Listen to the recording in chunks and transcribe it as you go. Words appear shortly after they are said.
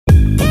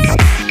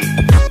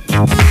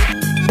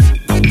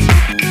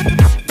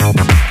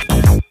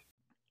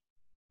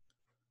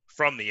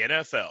from the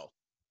NFL.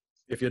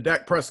 If you're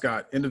Dak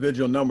Prescott,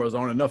 individual numbers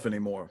aren't enough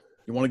anymore.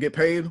 You want to get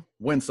paid?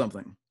 Win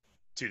something.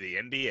 To the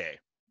NBA.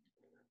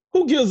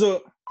 Who gives a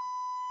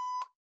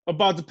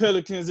about the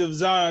Pelicans if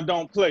Zion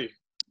don't play?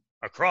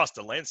 Across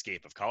the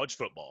landscape of college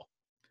football.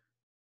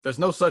 There's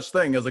no such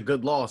thing as a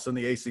good loss in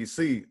the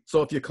ACC.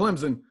 So if you're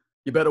Clemson,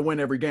 you better win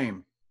every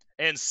game.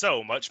 And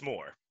so much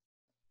more.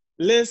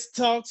 Let's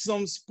talk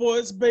some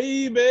sports,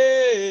 baby.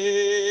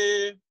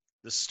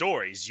 The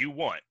stories you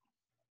want.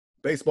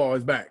 Baseball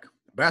is back.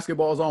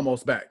 Basketball is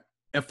almost back.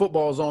 And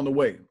football is on the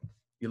way.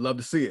 You love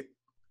to see it.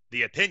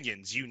 The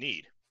opinions you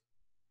need.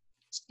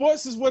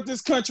 Sports is what this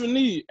country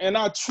needs, and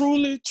I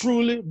truly,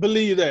 truly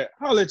believe that.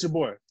 Holla at your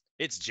boy.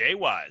 It's Jay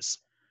Wise.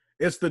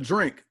 It's the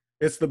drink,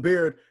 it's the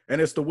beard, and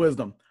it's the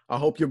wisdom. I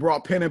hope you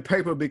brought pen and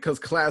paper because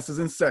class is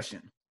in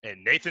session.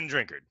 And Nathan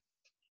Drinkard.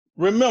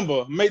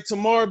 Remember, make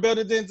tomorrow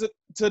better than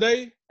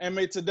today, and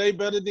make today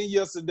better than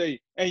yesterday.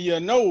 And you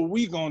know what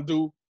we gonna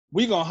do.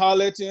 We gonna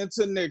holler at you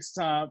until next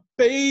time,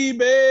 baby.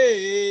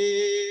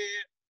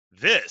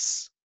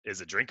 This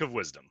is A Drink of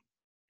Wisdom.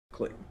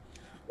 Click.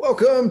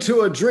 Welcome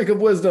to A Drink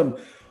of Wisdom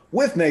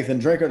with Nathan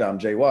Drinkard. I'm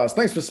Jay Wise.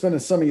 Thanks for spending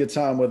some of your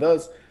time with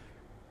us.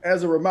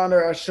 As a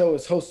reminder, our show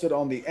is hosted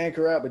on the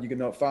Anchor app, but you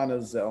can find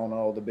us on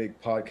all the big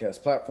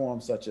podcast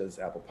platforms such as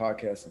Apple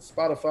Podcasts and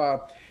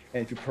Spotify.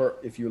 And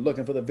if you're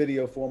looking for the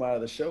video format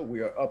of the show, we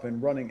are up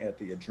and running at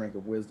the A Drink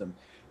of Wisdom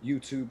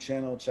YouTube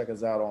channel. Check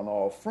us out on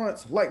all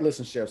fronts. Like,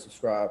 listen, share,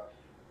 subscribe.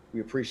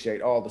 We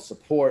appreciate all the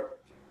support.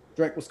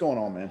 Drink, what's going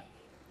on, man?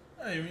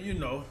 Hey, you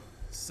know,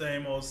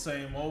 same old,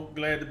 same old.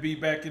 Glad to be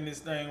back in this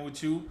thing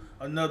with you.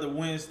 Another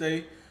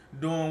Wednesday,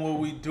 doing what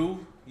we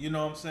do. You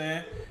know what I'm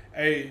saying?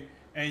 Hey,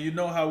 and you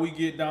know how we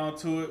get down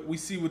to it. We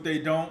see what they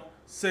don't,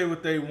 say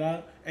what they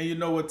won't, and you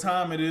know what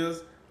time it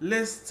is.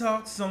 Let's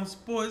talk some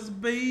sports,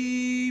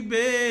 baby.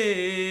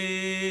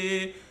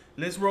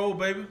 Let's roll,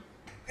 baby.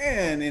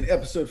 And in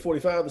episode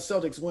 45, the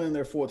Celtics win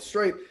their fourth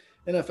straight.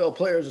 NFL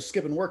players are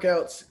skipping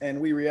workouts,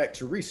 and we react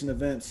to recent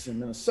events in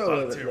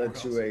Minnesota that led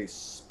to a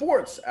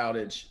sports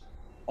outage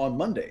on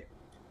Monday.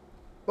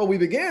 But we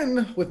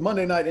begin with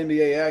Monday night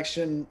NBA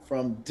action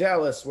from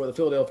Dallas, where the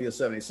Philadelphia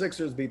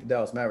 76ers beat the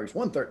Dallas Mavericks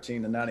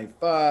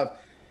 113-95.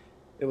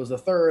 It was the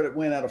third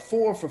win out of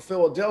four for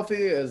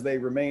Philadelphia as they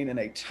remain in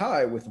a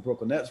tie with the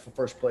Brooklyn Nets for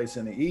first place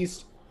in the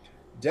East.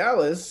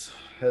 Dallas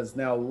has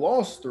now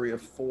lost 3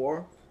 of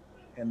 4,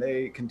 and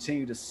they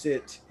continue to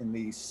sit in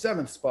the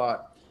 7th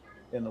spot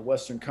in the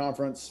Western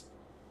Conference.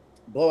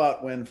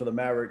 Blowout win for the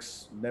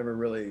Mavericks, never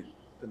really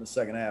in the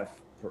second half.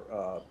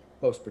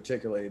 Post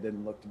particularly, it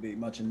didn't look to be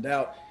much in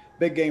doubt.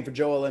 Big game for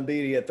Joel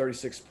Embiid. He had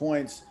 36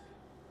 points.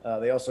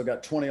 They also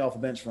got 20 off the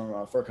bench from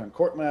Furkan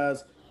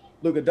Korkmaz.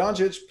 Luka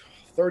Doncic,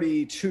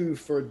 32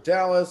 for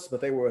Dallas,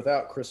 but they were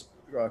without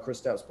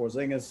Kristaps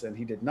Porzingis, and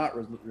he did not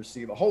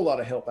receive a whole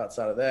lot of help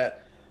outside of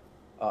that.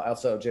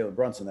 Outside of Jalen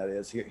Brunson, that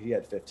is. He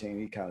had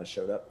 15. He kind of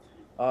showed up.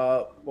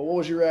 But what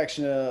was your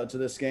reaction to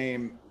this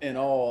game in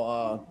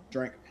all,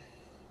 Drink?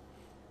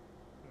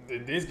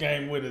 This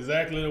game went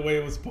exactly the way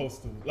it was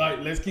supposed to.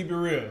 Like, let's keep it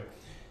real.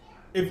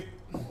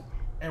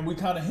 And we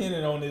kind of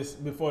hinted on this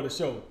before the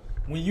show.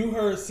 When you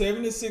heard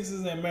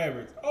 76ers and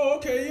Mavericks, oh,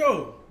 okay,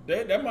 yo,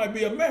 that might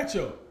be a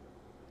matchup.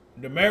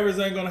 The Mavericks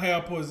ain't going to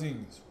have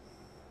Porzingis.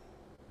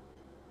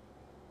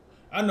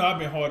 I know I've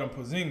been hard on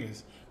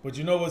Porzingis, but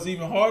you know what's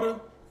even harder?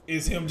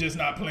 Is him just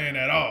not playing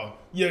at all.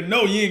 You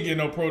know you ain't getting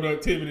no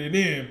productivity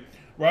then,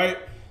 right?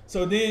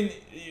 So then,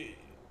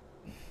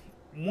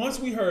 once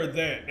we heard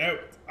that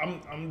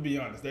I'm gonna be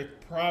honest,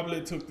 that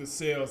probably took the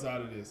sales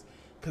out of this.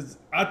 Because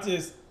I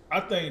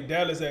think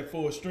Dallas at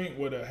full strength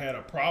would have had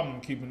a problem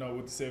keeping up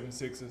with the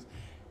 76ers.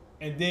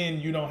 And then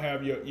you don't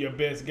have your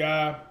best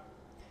guy.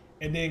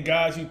 And then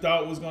guys you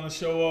thought was going to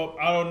show up.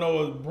 I don't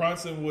know if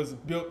Brunson was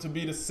built to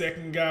be the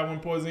second guy when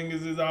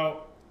Porzingis is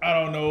out. I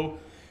don't know.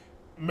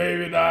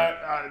 Maybe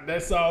not.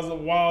 That sounds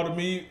wild to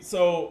me.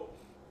 So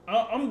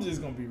I'm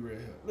just going to be real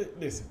here.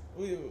 Listen,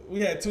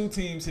 we had 2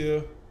 teams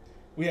here.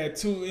 We had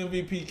 2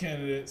 MVP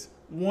candidates.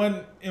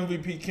 One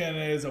MVP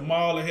candidate is a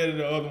mile ahead of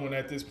the other one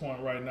at this point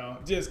right now.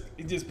 Just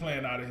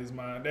playing out of his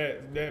mind.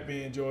 That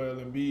being Joel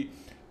Embiid.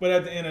 But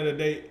at the end of the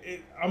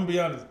day, I'm going to be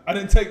honest, I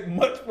didn't take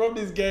much from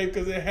this game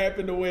because it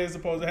happened the way it's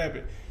supposed to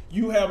happen.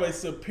 You have a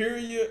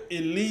superior,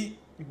 elite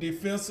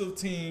defensive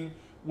team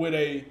with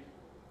a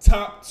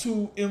top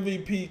 2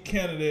 MVP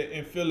candidate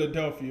in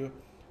Philadelphia,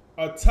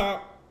 a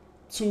top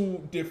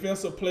 2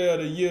 defensive player of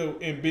the year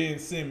in Ben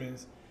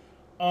Simmons.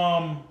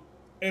 And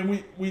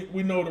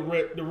we know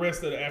the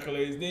rest of the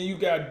accolades. Then you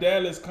got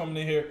Dallas coming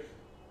in here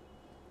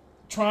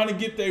trying to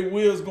get their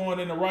wheels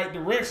going in the right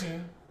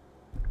direction.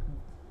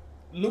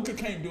 Luka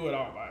can't do it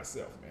all by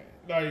himself, man.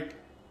 Like,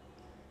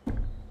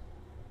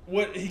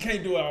 he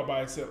can't do it all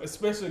by himself,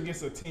 especially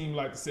against a team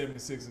like the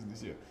 76ers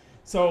this year.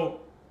 So,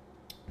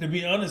 to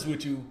be honest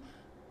with you,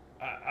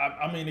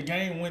 I mean, the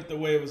game went the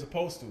way it was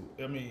supposed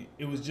to. I mean,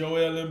 it was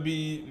Joel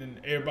Embiid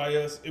and everybody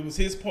else. It was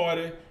his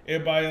party.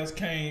 Everybody else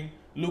came.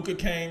 Luka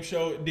came,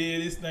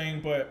 did his thing,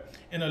 but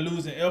in a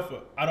losing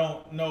effort. I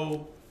don't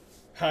know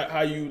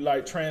how you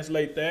like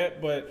translate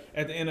that. But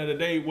at the end of the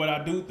day, what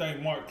I do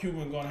think Mark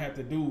Cuban gonna have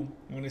to do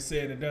when it's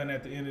said and done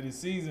at the end of the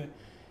season,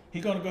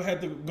 he's gonna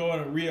have to go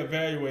and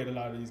reevaluate a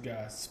lot of these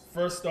guys.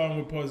 First, starting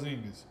with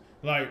Porzingis,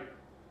 like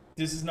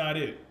this is not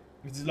it.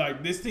 It's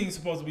like this team's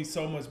supposed to be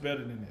so much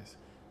better than this.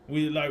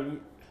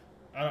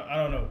 I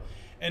don't know.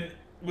 And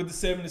with the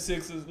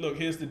 76ers, look,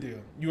 here's the deal.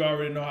 You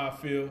already know how I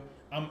feel.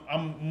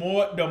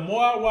 The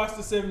more I watch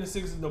the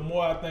 76ers, the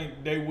more I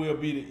think they will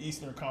be the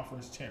Eastern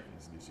Conference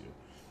champions this year.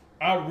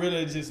 I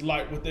really just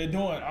like what they're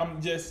doing.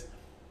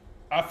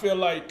 I feel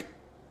like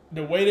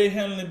the way they're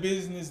handling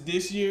business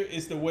this year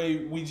is the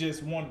way we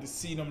just wanted to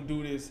see them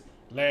do this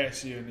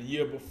last year and the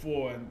year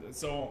before. And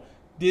so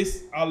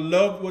I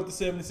love what the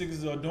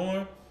 76ers are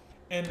doing.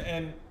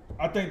 And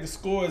I think the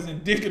score is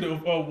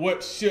indicative of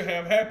what should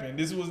have happened.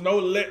 This was no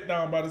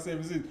letdown by the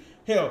 76ers.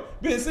 Hell,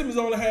 Ben Simmons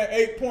only had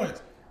 8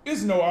 points.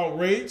 It's no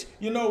outrage.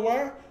 You know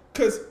why?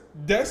 Because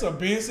that's a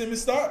Ben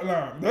Simmons stat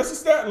line. That's a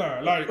stat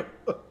line. Like,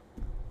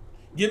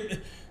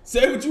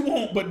 say what you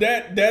want, but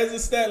that's a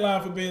stat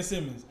line for Ben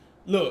Simmons.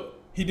 Look,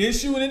 he didn't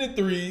shoot any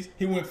threes.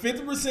 He went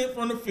 50%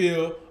 from the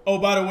field. Oh,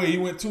 by the way, he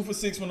went 2 for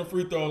 6 from the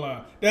free throw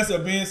line. That's a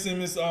Ben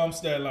Simmons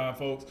stat line,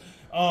 folks.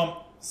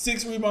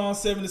 6 rebounds,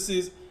 7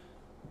 assists,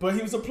 but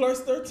he was a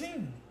plus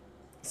 13.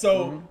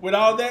 So with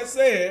all that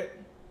said,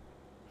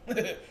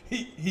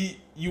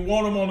 you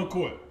want him on the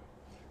court.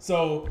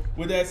 So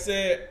with that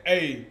said,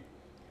 hey,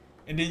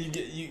 and then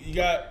you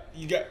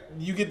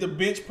get the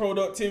bench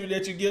productivity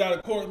that you get out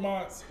of court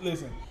months.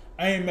 Listen,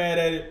 I ain't mad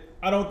at it.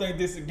 I don't think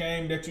this is a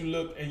game that you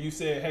look and you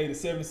said, hey, the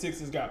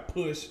 76ers got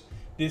pushed.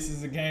 This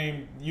is a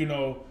game,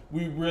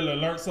 we really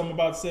learned something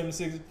about the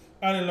 76ers.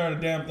 I didn't learn a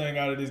damn thing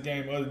out of this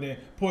game other than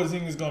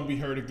Porzingis is going to be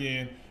hurt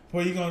again.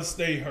 But he's going to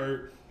stay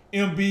hurt.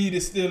 Embiid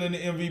is still in the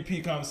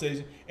MVP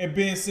conversation. And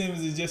Ben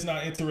Simmons is just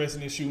not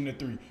interested in shooting the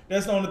three.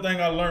 That's the only thing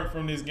I learned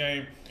from this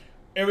game.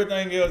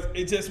 Everything else,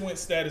 it just went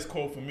status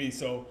quo for me.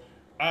 So,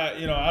 I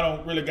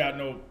don't really got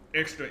no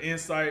extra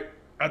insight.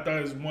 I thought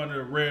it was one of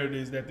the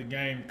rarities that the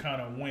game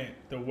kind of went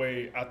the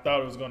way I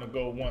thought it was going to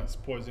go once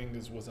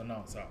Porzingis was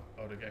announced out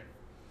of the game.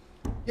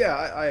 Yeah,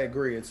 I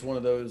agree. It's one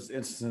of those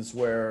instances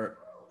where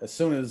as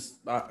soon as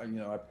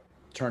I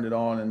turned it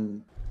on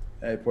and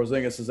hey,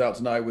 Porzingis is out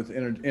tonight with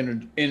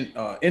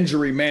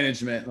injury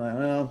management. Like,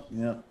 well,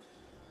 yeah,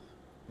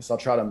 guess I'll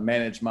try to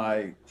manage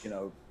my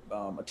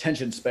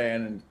attention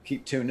span and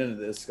keep tuned into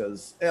this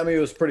because it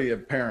was pretty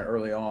apparent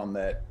early on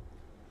that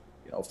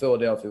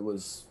Philadelphia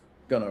was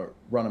gonna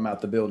run him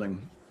out the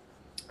building,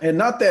 and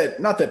not that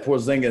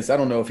Porzingis. I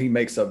don't know if he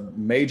makes a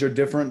major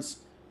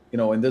difference,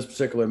 in this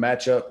particular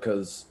matchup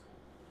because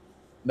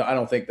I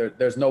don't think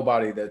there's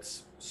nobody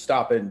that's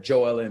stopping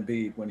Joel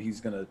Embiid when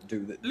he's gonna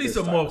do that. At least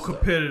a more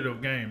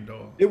competitive game,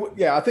 though.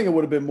 I think it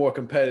would have been more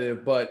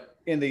competitive, but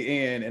in the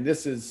end, and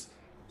this is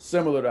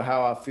similar to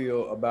how I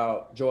feel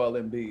about Joel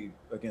Embiid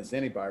against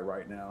anybody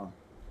right now.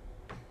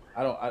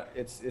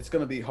 It's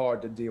going to be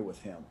hard to deal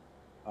with him.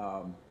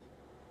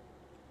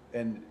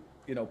 And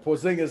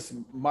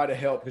Porzingis might have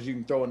helped because you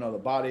can throw another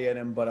body at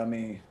him. But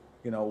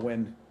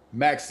when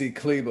Maxi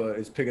Kleber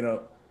is picking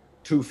up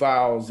 2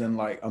 fouls in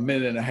like a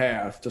minute and a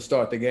half to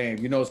start the game,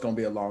 it's going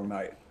to be a long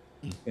night.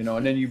 And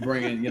then you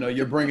bring in,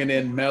 you're bringing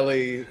in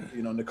Melly,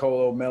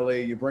 Nicolo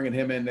Melly, you're bringing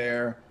him in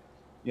there.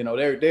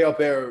 They up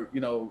there,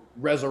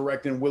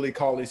 resurrecting Willie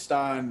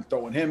Cauley-Stein,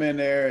 throwing him in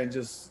there, and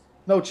just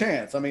no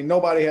chance.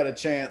 Nobody had a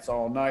chance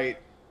all night.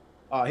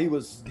 He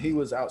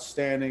was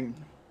outstanding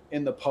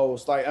in the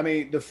post.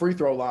 The free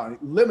throw line,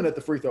 limited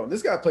the free throw. And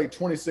this guy played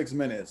 26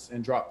 minutes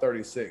and dropped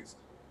 36.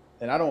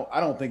 And I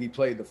don't think he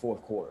played the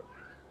fourth quarter.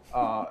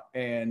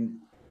 And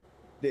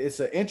it's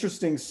an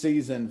interesting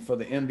season for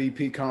the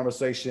MVP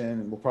conversation,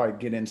 and we'll probably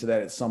get into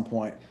that at some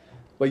point.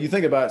 But you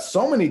think about it,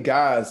 so many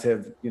guys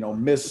have,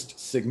 missed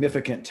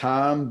significant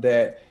time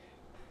that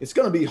it's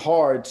going to be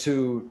hard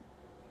to,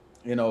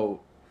 it's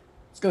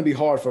going to be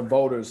hard for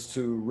voters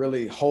to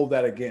really hold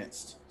that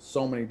against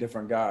so many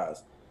different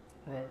guys.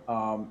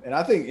 Right. And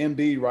I think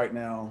Embiid right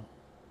now,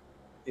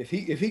 if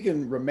he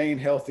can remain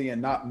healthy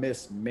and not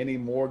miss many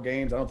more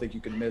games, I don't think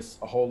you can miss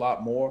a whole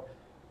lot more.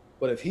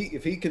 But if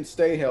he can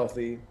stay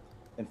healthy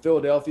and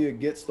Philadelphia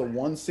gets the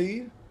 1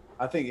 seed,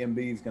 I think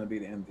Embiid's going to be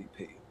the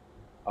MVP.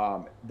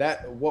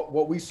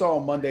 What we saw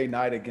Monday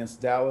night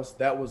against Dallas,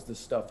 that was the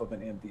stuff of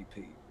an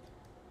MVP.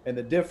 And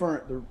the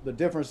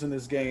difference in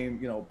this game,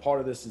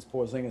 part of this is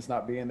Porzingis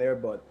not being there,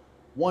 but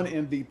one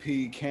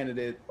MVP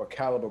candidate or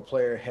caliber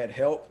player had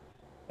help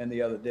and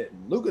the other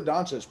didn't. Luka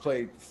Doncic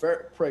played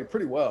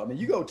pretty well.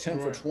 You go 10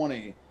 for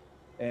 20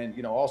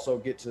 and, also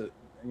get to,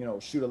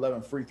 shoot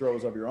 11 free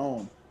throws of your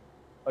own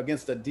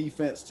against a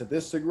defense to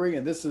this degree.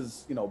 And this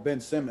is, Ben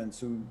Simmons,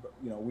 who,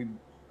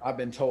 I've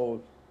been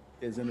told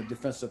is in the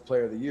defensive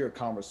player of the year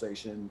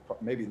conversation,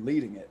 maybe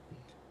leading it.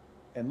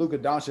 And Luka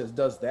Doncic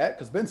does that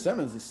because Ben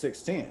Simmons is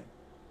 6'10",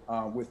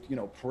 with,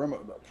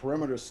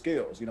 perimeter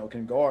skills,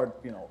 can guard,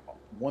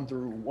 1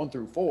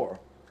 through 4,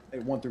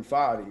 1 through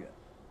 5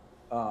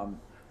 even.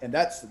 and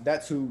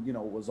that's who, you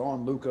know, was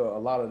on Luka a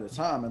lot of the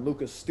time, and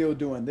Luka's still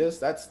doing this.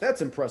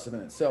 That's impressive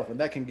in itself, and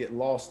that can get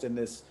lost in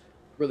this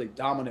really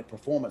dominant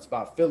performance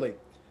by Philly.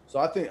 So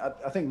I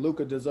think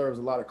Luka deserves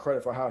a lot of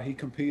credit for how he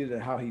competed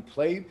and how he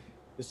played.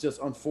 It's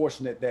just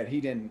unfortunate that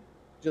he didn't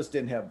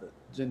have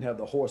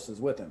the horses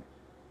with him.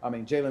 I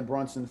mean, Jalen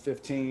Brunson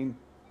 15,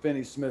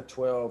 Finney Smith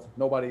 12,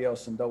 nobody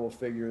else in double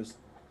figures.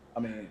 I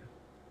mean,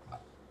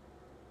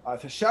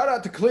 shout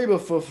out to Kleber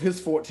for his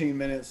 14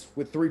 minutes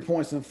with 3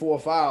 points and 4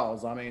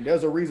 fouls. I mean,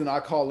 there's a reason I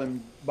call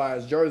him by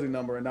his jersey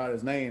number and not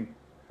his name.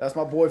 That's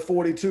my boy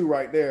 42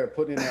 right there,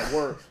 putting in that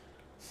work.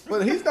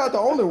 But he's not the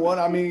only one.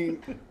 I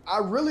mean,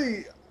 I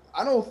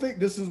don't think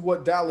this is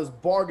what Dallas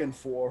bargained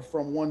for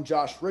from one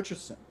Josh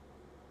Richardson.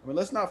 I mean,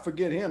 let's not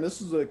forget him.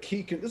 This is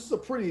a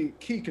pretty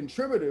key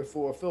contributor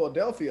for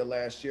Philadelphia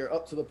last year,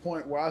 up to the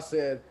point where I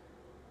said,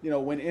 you know,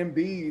 when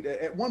Embiid,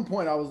 at one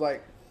point I was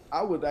like,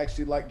 I would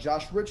actually like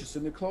Josh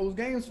Richardson to close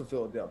games for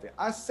Philadelphia.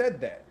 I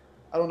said that.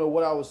 I don't know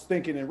what I was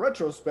thinking in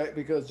retrospect,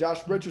 because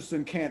Josh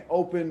Richardson can't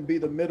open, be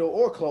the middle,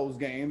 or close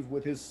games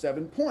with his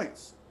 7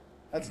 points.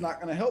 That's not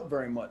going to help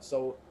very much.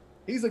 So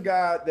he's a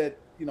guy that,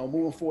 you know,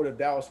 moving forward, if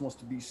Dallas wants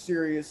to be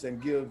serious and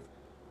give,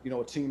 you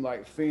know, a team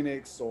like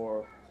Phoenix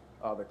or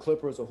the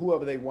Clippers or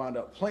whoever they wind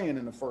up playing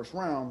in the first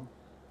round,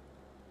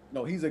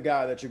 no, he's a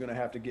guy that you're going to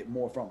have to get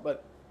more from.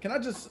 But I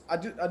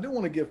do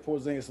want to give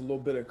Porzingis a little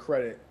bit of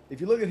credit.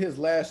 If you look at his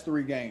last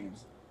 3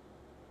 games,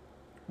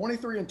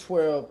 23 and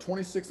 12,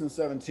 26 and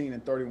 17,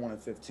 and 31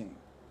 and 15.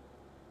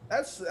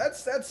 That's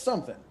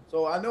something.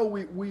 So I know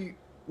we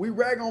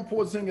rag on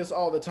Porzingis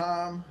all the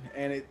time,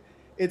 and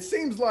it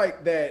seems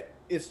like that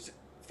it's,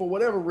 for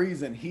whatever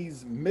reason,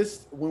 he's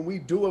missed. When we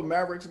do a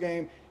Mavericks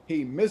game,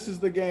 he misses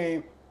the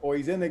game, or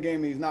he's in the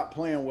game and he's not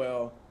playing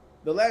well.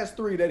 The last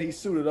 3 that he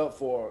suited up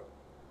for,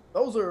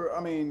 those are,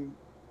 I mean,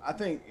 I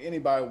think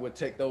anybody would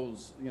take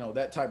those, you know,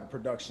 that type of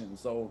production.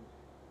 So,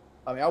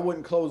 I mean, I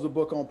wouldn't close the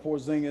book on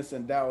Porzingis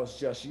and Dallas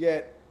just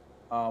yet.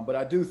 But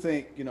I do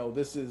think, you know,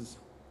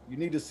 you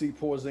need to see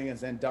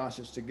Porzingis and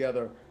Doncic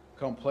together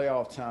come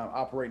playoff time,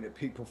 operating at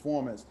peak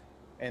performance.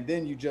 And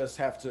then you just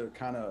have to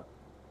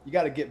you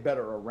got to get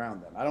better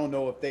around them. I don't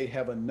know if they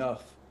have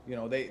enough. You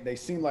know, they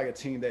seem like a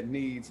team that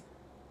needs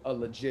a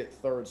legit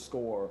third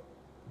scorer.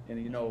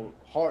 And, you know,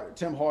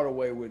 Tim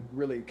Hardaway would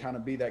really kind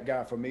of be that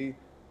guy for me,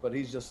 but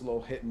he's just a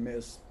little hit and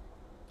miss.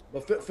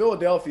 But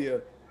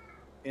Philadelphia,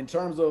 in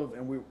terms of,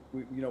 and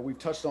we've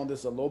touched on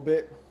this a little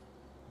bit,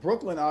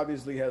 Brooklyn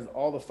obviously has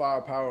all the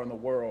firepower in the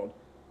world,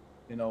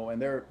 you know,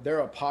 and they're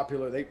a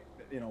popular,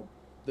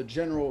 the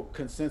general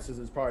consensus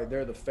is probably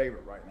they're the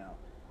favorite right now.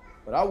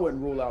 But I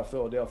wouldn't rule out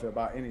Philadelphia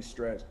by any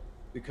stretch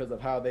because of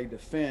how they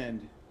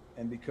defend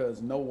and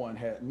because no one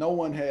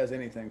has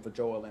anything for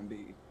Joel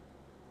Embiid.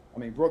 I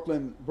mean,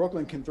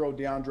 Brooklyn can throw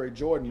DeAndre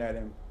Jordan at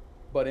him,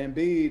 but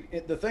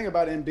Embiid, the thing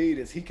about Embiid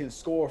is he can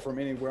score from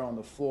anywhere on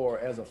the floor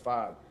as a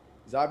 5.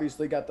 He's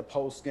obviously got the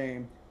post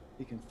game.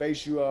 He can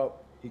face you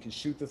up. He can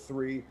shoot the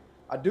 3.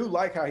 I do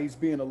like how he's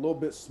being a little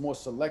bit more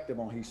selective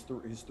on his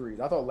threes.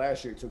 I thought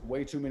last year he took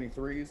way too many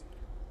threes,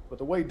 but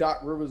the way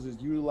Doc Rivers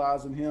is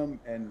utilizing him,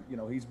 and you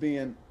know, he's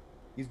doing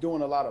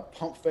a lot of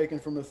pump faking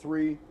from the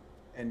 3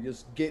 and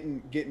just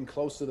getting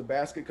close to the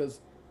basket.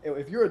 Because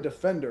if you're a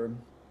defender,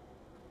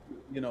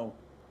 you know,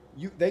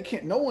 they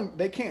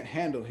can't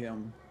handle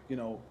him, you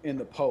know, in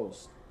the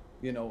post,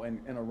 you know,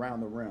 and around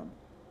the rim.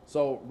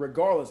 So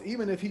regardless,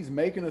 even if he's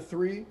making a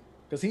 3,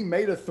 because he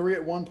made a 3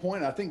 at one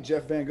point, I think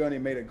Jeff Van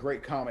Gundy made a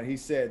great comment. He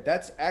said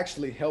that's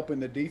actually helping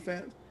the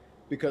defense,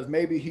 because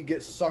maybe he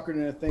gets suckered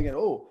into thinking,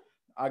 oh,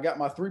 I got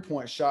my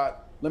 3-point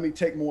shot, let me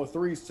take more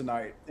 3s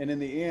tonight. And in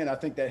the end, I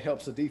think that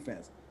helps the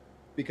defense,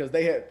 because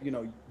they had, you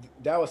know,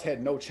 Dallas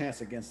had no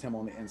chance against him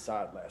on the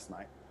inside last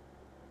night.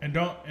 And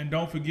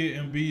don't forget,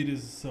 Embiid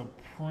is a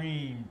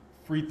supreme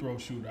free throw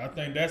shooter. I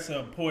think that's an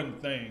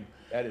important thing.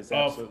 That is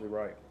absolutely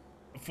right.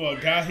 For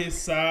a guy his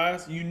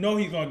size, you know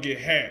he's gonna get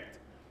hacked.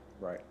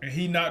 Right. And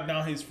he knocked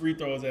down his free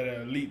throws at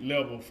an elite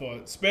level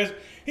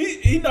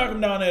he knocked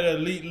them down at an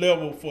elite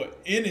level for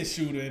any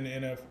shooter in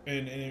the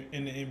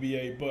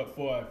NBA. But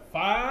for a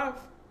 5,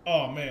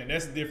 oh man,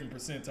 that's a different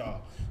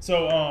percentile.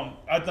 So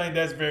I think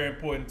that's very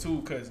important too,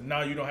 because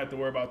now you don't have to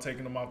worry about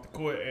taking them off the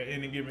court at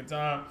any given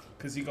time,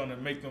 because he's gonna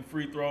make them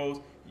free throws.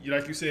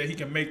 Like you said, he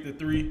can make the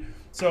 3.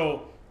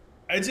 So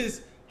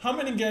how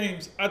many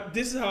games?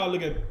 This is how I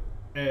look at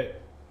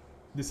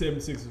the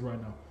 76ers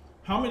right now.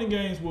 How many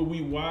games will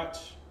we watch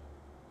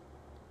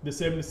the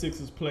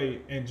 76ers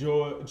play and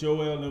Joel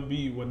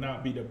Embiid will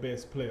not be the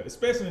best player,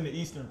 especially in the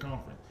Eastern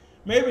Conference?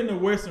 Maybe in the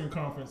Western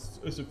Conference,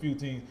 it's a few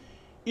teams.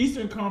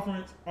 Eastern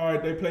Conference, all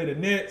right, they play the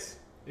Nets.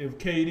 If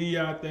KD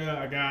out there,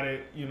 I got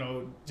it. You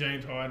know,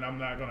 James Harden, I'm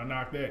not going to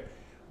knock that.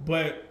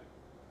 But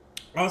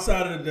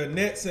outside of the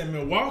Nets and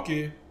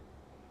Milwaukee,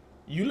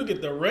 you look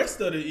at the rest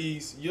of the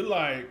East, you're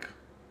like,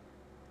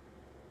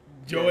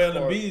 Joel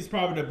Embiid is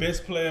probably the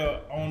best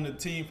player on the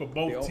team for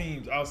both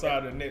teams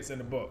outside of the Nets and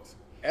the Bucks.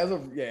 As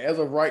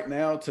of right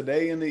now,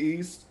 today in the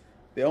East,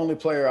 the only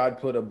player I'd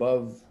put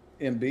above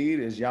Embiid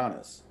is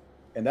Giannis.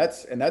 and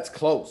that's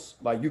close.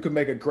 Like you could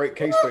make a great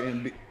case for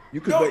Embiid.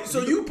 You could. No, Make,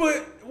 so you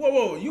put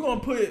you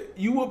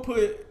would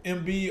put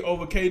Embiid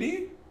over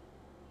KD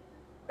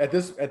at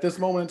this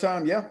moment in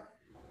time, yeah.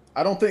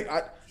 I don't think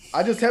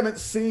I just haven't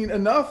seen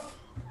enough.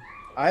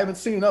 I haven't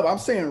seen enough. I'm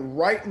saying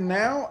right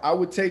now I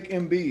would take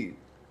Embiid.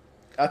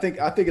 I think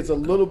it's a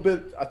little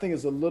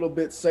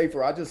bit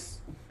safer.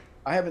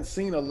 I haven't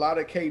seen a lot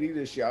of KD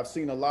this year. I've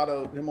seen a lot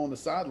of him on the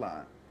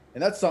sideline.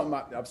 And that's something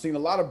I've seen a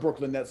lot of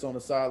Brooklyn Nets on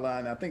the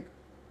sideline. I think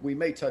we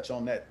may touch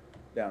on that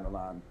down the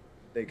line.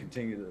 They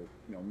continue to,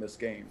 miss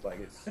games like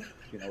it's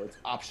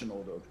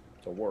optional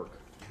to work.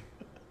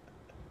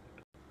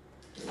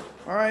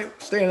 All right,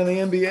 staying in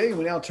the NBA,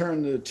 we now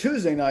turn to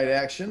Tuesday night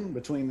action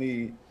between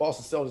the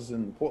Boston Celtics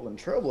and Portland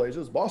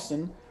Trailblazers.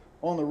 Boston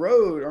on the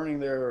road earning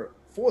their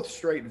fourth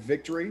straight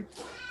victory,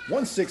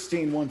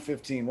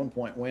 116-115,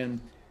 1-point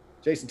win.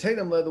 Jason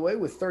Tatum led the way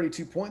with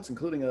 32 points,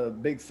 including a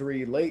big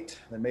three late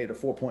that made it a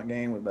 4-point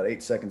game with about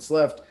 8 seconds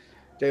left.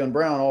 Jaylen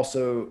Brown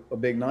also a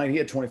big night. He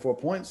had 24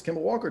 points.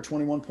 Kemba Walker,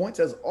 21 points,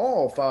 as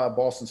all 5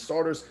 Boston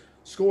starters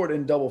scored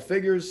in double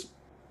figures.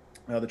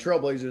 The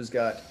Trailblazers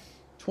got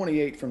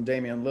 28 from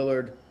Damian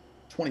Lillard,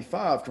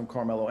 25 from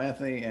Carmelo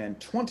Anthony, and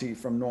 20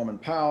 from Norman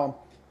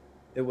Powell.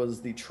 It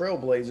was the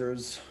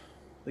Trailblazers,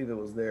 I believe it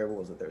was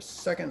their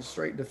second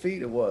straight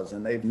defeat? It was,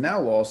 and they've now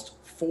lost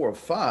 4 of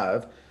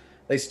 5.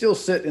 They still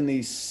sit in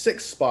the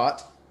 6th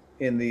spot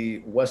in the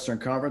Western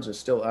Conference. They're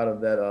still out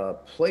of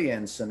that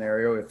play-in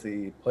scenario if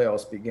the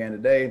playoffs began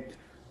today.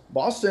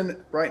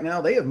 Boston, right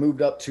now, they have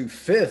moved up to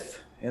 5th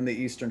in the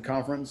Eastern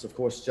Conference. Of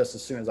course, just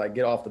as soon as I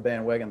get off the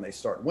bandwagon, they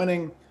start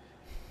winning.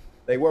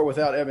 They were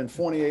without Evan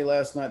Fournier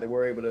last night. They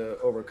were able to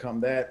overcome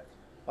that.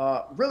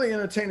 Really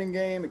entertaining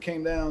game. It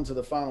came down to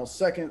the final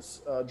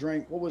seconds.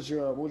 Drink, what was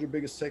your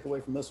biggest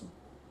takeaway from this one?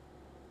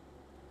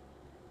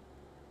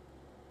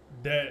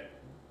 That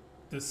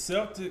the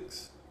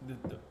Celtics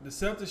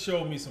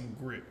showed me some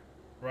grit,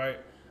 right?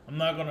 I'm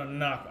not gonna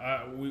knock.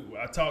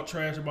 I talk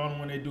trash about them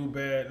when they do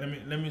bad.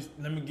 Let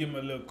me give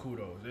them a little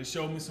kudos. They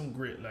showed me some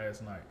grit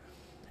last night,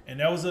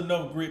 and that was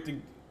enough grit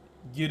to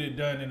get it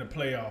done in the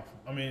playoff.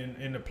 I mean,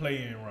 in the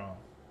play-in round.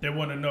 There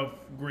wasn't enough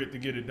grit to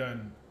get it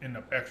done in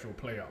the actual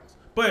playoffs,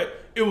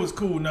 but it was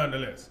cool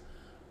nonetheless.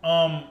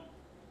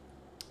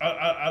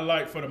 I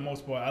like, for the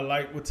most part, I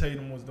like what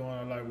Tatum was doing.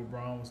 I like what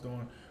Brown was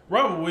doing.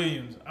 Robert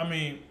Williams, I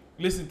mean,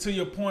 listen to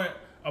your point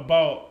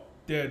about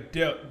their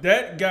depth.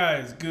 That guy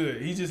is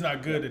good. He's just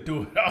not good to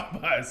do it all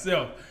by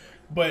himself.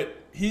 But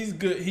he's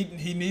good.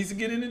 He needs to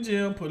get in the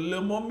gym, put a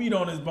little more meat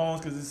on his bones,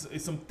 because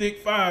it's some thick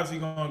fives he's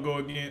going to go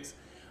against.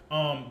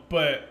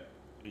 But,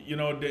 the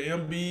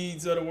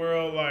Embiids of the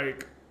world,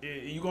 like,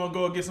 you're going to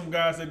go against some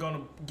guys that are going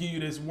to give you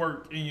this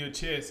work in your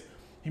chest.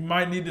 He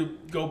might need to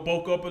go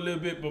bulk up a little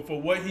bit, but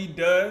for what he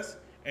does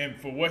and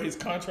for what his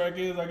contract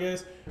is, I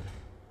guess,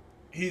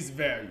 he's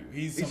value.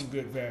 He's some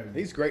good value.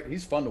 He's great.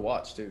 He's fun to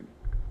watch, too.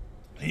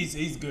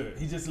 He's good.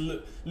 He's just a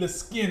little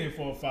skinny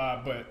for a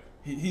 5, but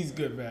he's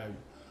good value.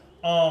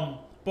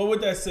 But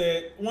with that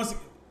said,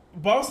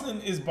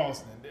 Boston is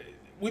Boston.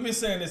 We've been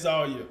saying this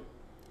all year.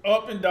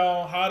 Up and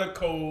down, hot or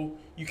cold.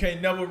 You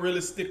can't never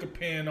really stick a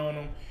pin on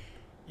them.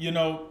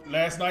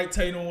 Last night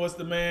Tatum was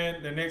the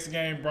man. The next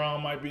game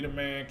Brown might be the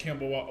man.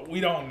 Kemba Walker.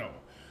 We don't know.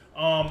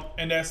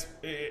 And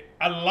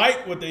I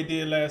like what they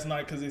did last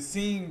night, because it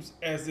seems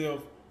as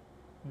if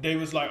they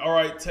was like, all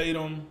right,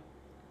 Tatum,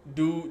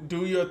 do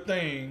your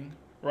thing,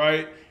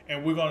 right?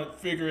 And we're going to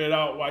figure it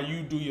out while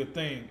you do your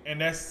thing.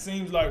 And that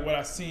seems like what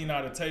I seen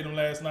out of Tatum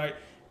last night.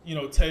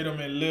 Tatum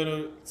and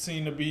Lillard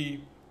seem to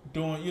be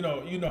doing, you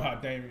know how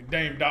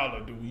Dame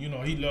Dollar do.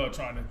 He loved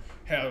trying to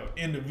have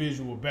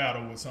individual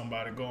battle with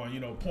somebody going,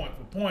 point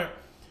for point.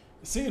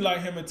 It seemed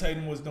like him and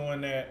Tatum was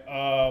doing that.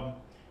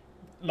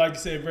 Like you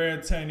said, very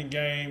entertaining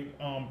game.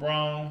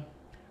 Brown,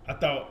 I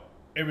thought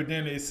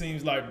evidently it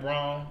seems like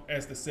Brown,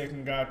 as the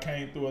second guy,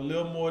 came through a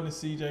little more than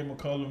C.J.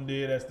 McCollum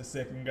did as the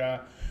second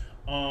guy.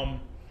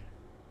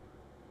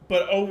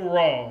 But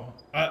overall,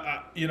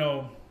 I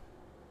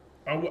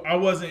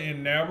wasn't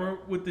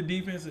enamored with the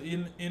defense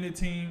in the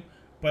team,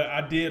 but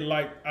I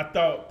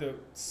thought the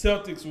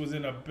Celtics was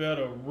in a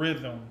better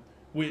rhythm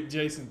with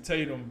Jason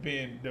Tatum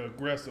being the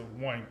aggressive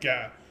one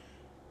guy.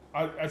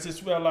 I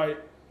just felt like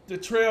the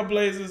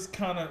Trailblazers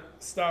kind of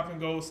stop and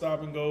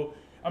go.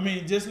 I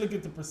mean, just look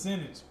at the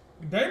percentage.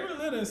 Damian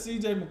Lillard and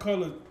C.J.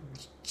 McCollum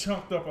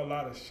chunked up a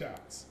lot of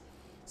shots.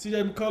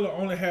 C.J. McCollum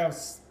only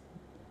has,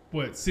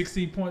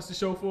 16 points to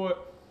show for it?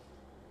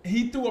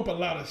 He threw up a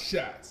lot of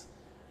shots.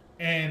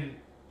 And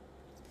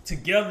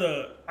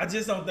together, I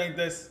just don't think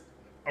that's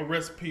a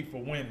recipe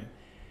for winning.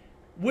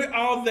 With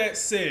all that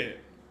said,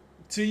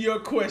 to your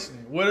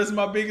question, what is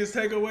my biggest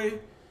takeaway?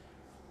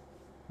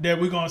 That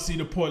we're going to see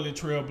the Portland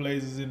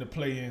Trailblazers in the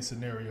play-in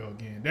scenario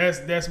again.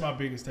 That's my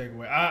biggest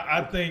takeaway.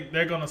 I think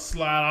they're going to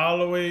slide all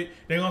the way.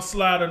 They're going to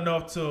slide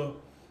enough to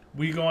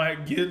we're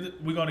going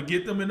to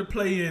get them in the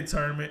play-in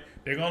tournament.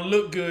 They're going to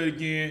look good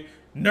again.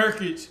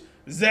 Nurkic,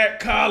 Zach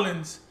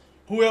Collins,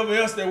 whoever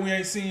else that we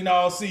ain't seen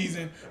all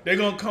season, they're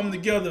gonna come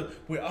together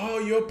with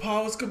all your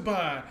powers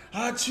combined.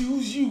 I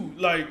choose you.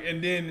 Like,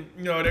 and then,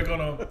 you know, they're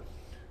gonna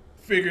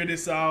figure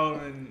this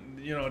out, and,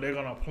 you know, they're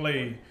gonna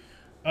play.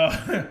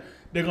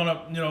 They're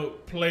gonna, you know,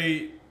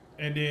 play,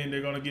 and then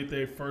they're gonna get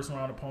their first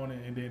round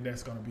opponent, and then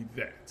that's gonna be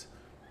that.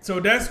 So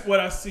that's what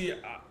I see.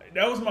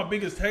 That was my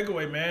biggest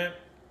takeaway, man.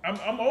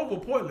 I'm over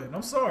Portland.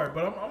 I'm sorry,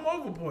 but I'm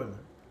over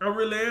Portland. I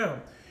really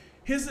am.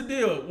 Here's the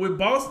deal. With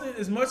Boston,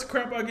 as much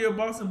crap I give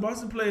Boston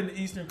played in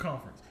the Eastern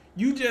Conference.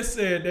 You just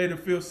said they the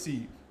 5th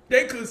seed.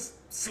 They could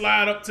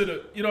slide up to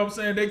the, you know what I'm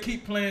saying? They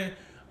keep playing,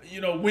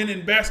 you know,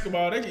 winning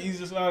basketball. They can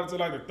easily slide up to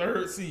like the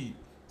 3rd seed.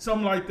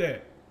 Something like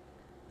that.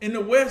 In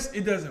the West,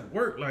 it doesn't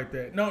work like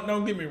that. No,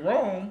 don't get me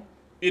wrong.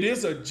 It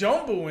is a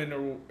jumble in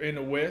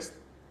the West.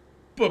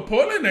 But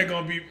Portland ain't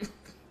going to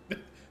be,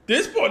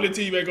 this Portland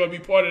team ain't going to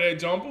be part of that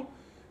jumble.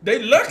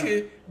 They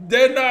lucky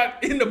they're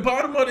not in the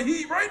bottom of the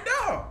heat right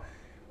now.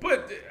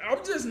 But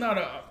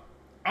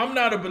I'm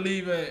not a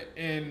believer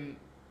in,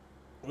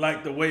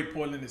 like, the way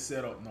Portland is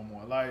set up no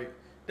more. Like,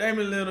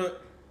 Damian Lillard,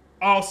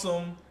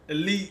 awesome,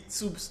 elite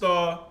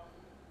superstar.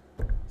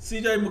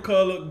 CJ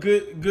McCullough,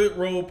 good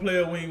role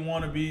player when you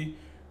want to be.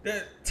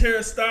 That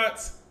Terry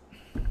Stotts,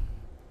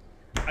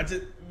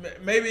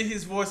 maybe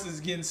his voice is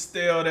getting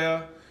stale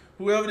there.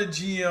 Whoever the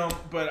GM,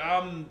 but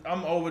I'm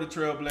over the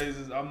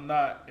Trailblazers. I'm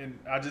not, and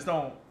I just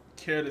don't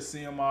care to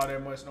see them all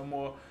that much no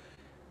more.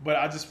 But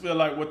I just feel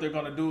like what they're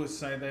going to do is the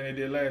same thing they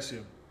did last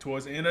year.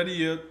 Towards the end of the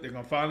year, they're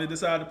going to finally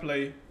decide to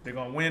play. They're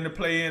going to win the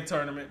play-in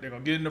tournament. They're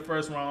going to get in the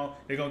first round.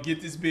 They're going to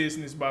get this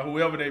business by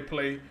whoever they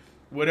play.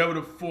 Whatever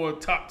the 4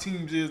 top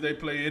teams is they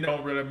play, it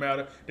don't really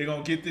matter. They're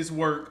going to get this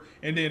work,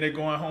 and then they're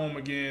going home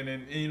again.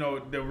 And, you know,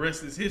 the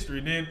rest is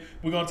history. Then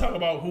we're going to talk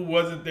about who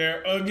wasn't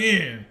there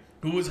again,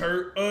 who was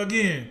hurt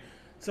again.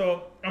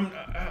 So I'm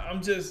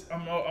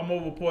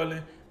over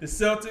Portland. The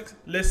Celtics,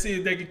 let's see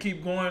if they can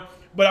keep going.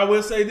 But I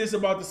will say this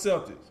about the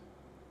Celtics.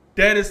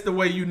 That is the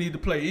way you need to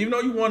play. Even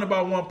though you won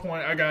by 1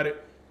 point, I got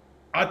it.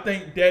 I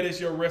think that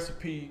is your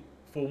recipe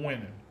for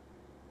winning.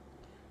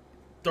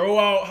 Throw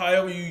out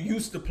however you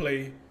used to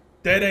play.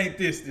 That ain't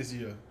this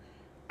year.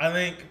 I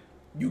think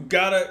you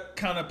got to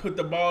kind of put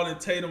the ball in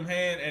Tatum's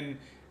hand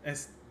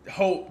and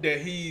hope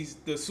that he's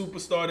the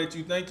superstar that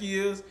you think he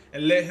is,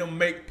 and let him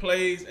make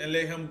plays and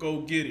let him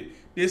go get it.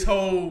 This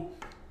whole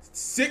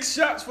 6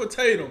 shots for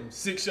Tatum,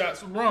 6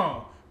 shots for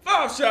Brown,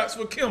 5 shots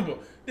for Kimber.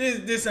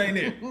 This ain't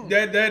it.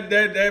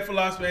 That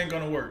philosophy ain't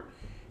gonna work.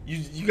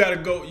 You gotta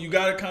go. You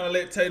gotta kind of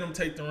let Tatum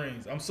take the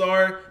reins. I'm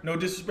sorry, no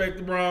disrespect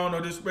to Brown,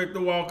 no disrespect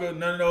to Walker,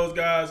 none of those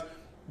guys,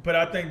 but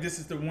I think this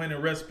is the winning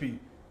recipe.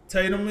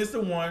 Tatum is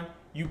the one.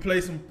 You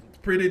play some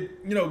pretty,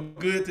 you know,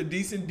 good to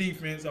decent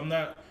defense. I'm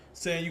not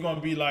saying you're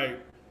gonna be like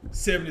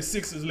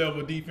 76ers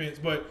level defense,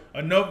 but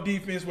enough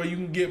defense where you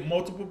can get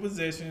multiple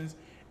possessions,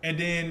 and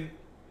then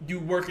you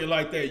work it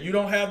like that. You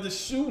don't have the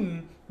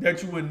shooting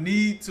that you would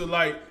need to,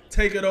 like,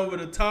 take it over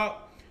the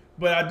top,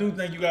 but I do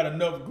think you got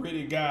enough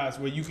gritty guys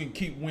where you can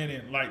keep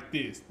winning like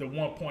this. The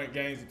 1 point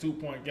games, the 2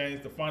 point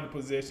games, the final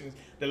possessions,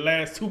 the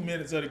last 2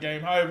 minutes of the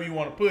game, however you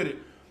want to put it.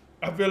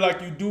 I feel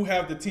like you do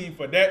have the team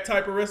for that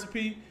type of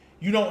recipe.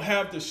 You don't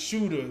have the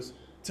shooters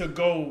to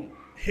go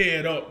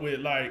head up with,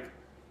 like,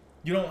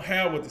 you don't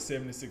have what the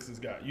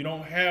 76ers got. You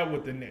don't have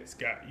what the Nets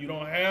got. You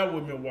don't have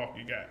what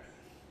Milwaukee got.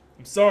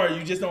 I'm sorry,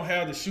 you just don't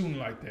have the shooting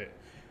like that.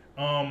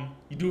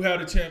 You do have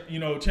the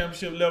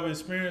championship level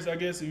experience, I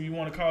guess, if you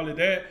want to call it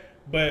that.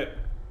 But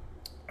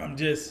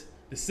the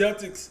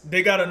Celtics,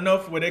 they got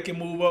enough where they can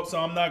move up, so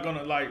I'm not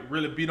gonna, like,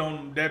 really beat on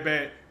them that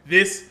bad.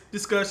 This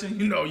discussion,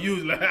 you know,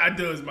 usually I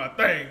do is my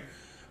thing,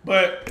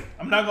 but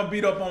I'm not gonna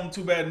beat up on them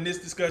too bad in this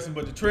discussion.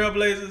 But the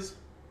Trailblazers,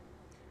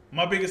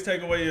 my biggest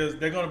takeaway is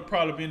they're gonna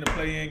probably be in the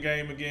play-in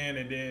game again,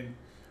 and then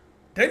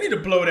they need to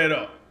blow that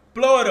up.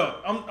 Blow it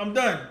up. I'm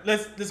done.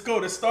 Let's go.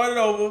 Let's start it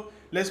over.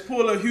 Let's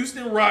pull a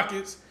Houston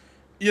Rockets.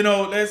 You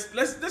know,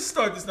 let's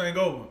start this thing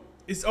over.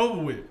 It's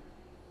over with.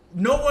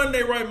 No one in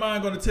their right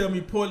mind going to tell me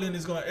Portland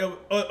is going to ever,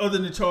 other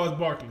than Charles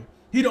Barkley.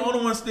 He the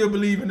only one still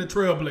believe in the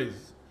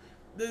Trailblazers.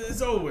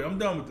 It's over with. I'm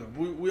done with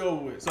them. We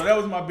over with. So that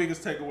was my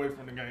biggest takeaway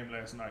from the game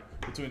last night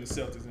between the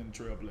Celtics and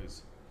the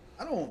Trailblazers.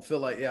 I feel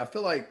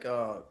like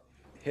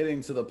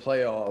heading to the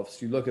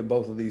playoffs, you look at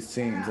both of these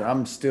teams, and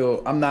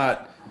I'm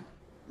not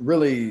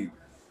really,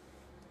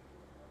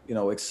 you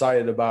know,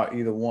 excited about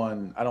either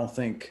one. I don't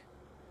think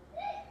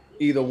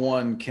either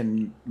one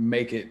can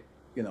make it,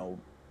 you know,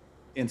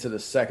 into the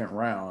second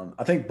round.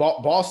 I think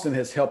Boston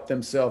has helped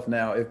themselves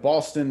now. If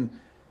Boston,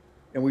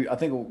 and I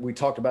think we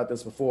talked about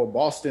this before,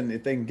 Boston,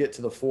 if they can get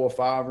to the 4 or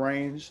 5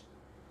 range,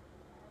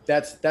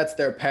 that's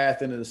their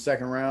path into the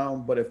second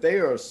round. But if they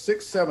are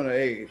 6, 7, or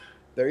 8,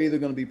 they're either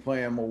going to be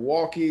playing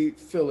Milwaukee,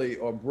 Philly,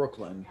 or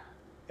Brooklyn,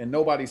 and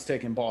nobody's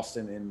taking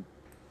Boston in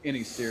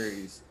any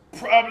series.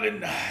 Probably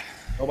not.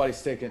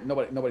 Nobody's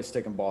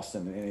taking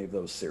Boston in any of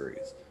those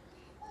series.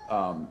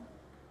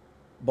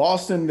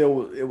 Boston,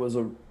 it was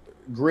a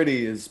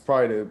gritty is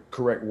probably the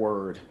correct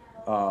word.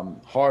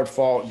 Hard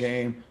fought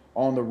game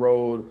on the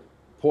road.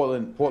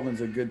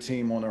 Portland's a good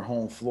team on their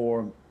home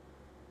floor.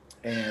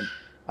 And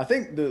I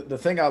think the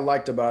thing I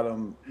liked about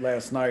them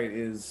last night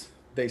is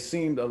they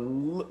seemed a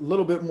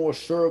little bit more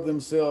sure of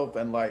themselves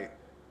and like,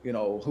 you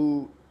know,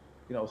 who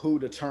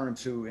to turn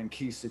to in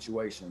key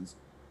situations.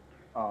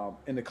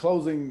 In the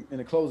closing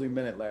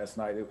minute last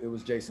night, it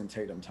was Jason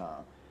Tatum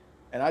time,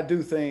 and I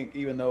do think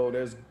even though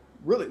there's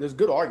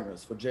good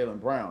arguments for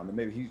Jaylen Brown that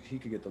maybe he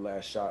could get the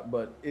last shot,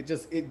 but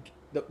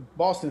the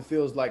Boston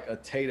feels like a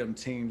Tatum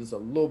team just a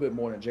little bit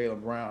more than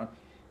Jaylen Brown,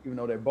 even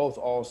though they're both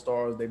all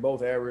stars. They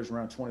both average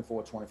around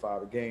 24,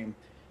 25 a game.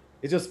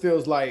 It just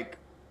feels like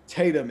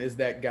Tatum is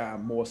that guy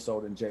more so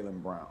than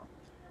Jaylen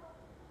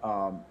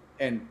Brown.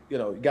 And you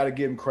know, you got to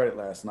give him credit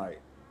last night.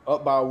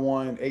 Up by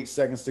one, 8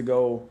 seconds to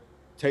go.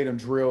 Tatum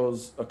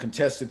drills a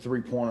contested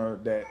three-pointer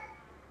that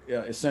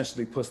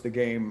essentially puts the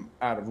game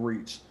out of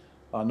reach.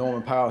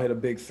 Norman Powell hit a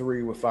big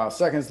three with 5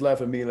 seconds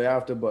left immediately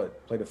after,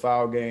 but played a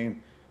foul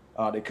game.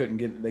 They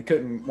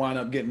couldn't wind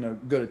up getting a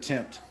good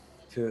attempt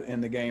to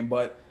end the game.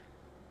 But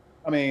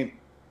I mean,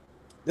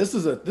 this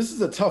is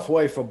a tough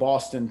way for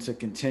Boston to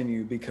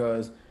continue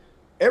because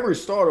every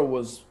starter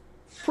was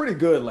pretty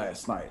good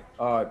last night.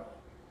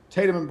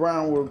 Tatum and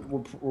Brown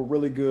were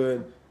really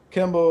good.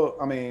 Kemba,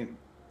 I mean,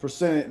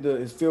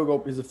 his field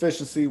goal, his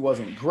efficiency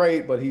wasn't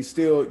great, but he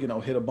still, you know,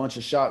 hit a bunch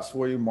of shots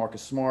for you.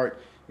 Marcus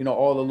Smart, you know,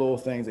 all the little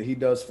things that he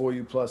does for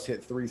you, plus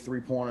hit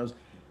three-pointers.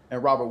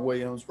 And Robert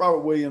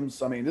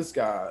Williams, I mean, this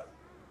guy,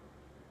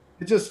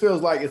 it just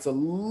feels like it's a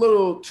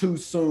little too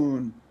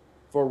soon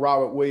for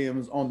Robert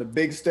Williams on the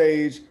big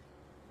stage,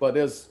 but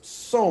there's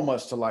so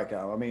much to like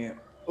out. I mean,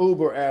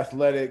 uber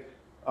athletic,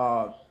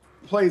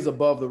 plays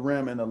above the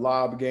rim in the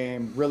lob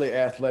game, really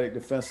athletic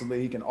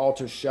defensively. He can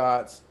alter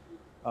shots.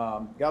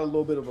 Got a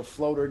little bit of a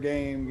floater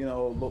game, you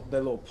know, that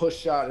little push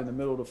shot in the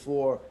middle of the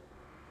floor.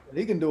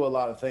 He can do a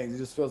lot of things. It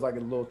just feels like a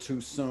little too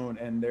soon.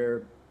 And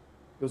it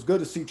was good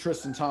to see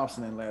Tristan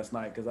Thompson in last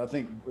night because I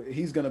think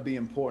he's going to be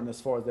important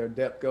as far as their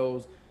depth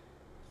goes.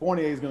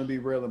 Fournier is going to be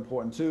real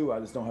important too.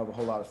 I just don't have a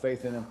whole lot of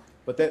faith in him.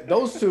 But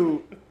those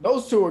two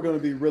are going to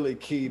be really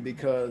key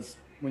because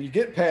when you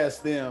get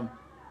past them,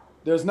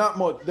 there's not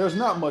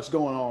much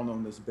going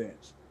on this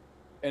bench.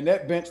 And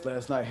that bench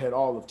last night had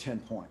all of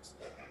 10 points.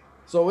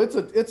 So it's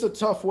a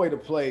tough way to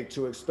play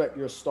to expect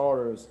your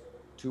starters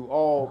to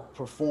all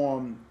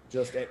perform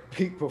just at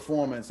peak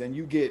performance and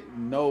you get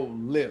no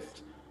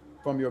lift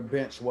from your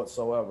bench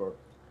whatsoever.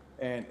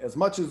 And as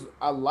much as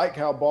I like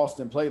how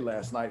Boston played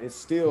last night, it's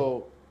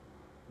still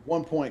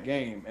 1-point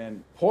game.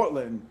 And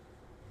Portland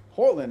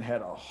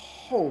had a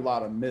whole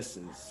lot of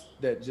misses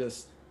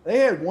they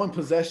had one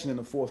possession in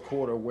the fourth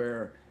quarter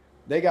where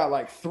they got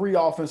like 3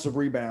 offensive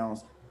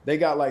rebounds. They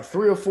got like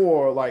 3 or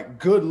 4 like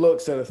good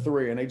looks at a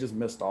three, and they just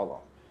missed all of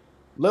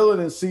them. Lillard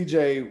and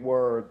CJ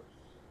were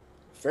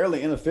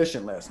fairly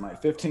inefficient last night,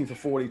 15 for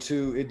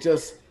 42. It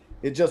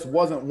just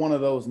wasn't one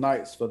of those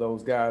nights for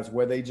those guys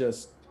where they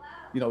just,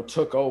 you know,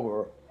 took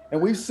over.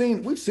 And we've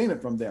seen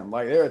it from them.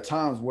 Like there are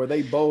times where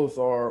they both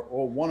are,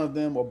 or one of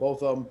them or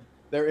both of them,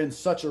 they're in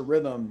such a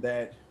rhythm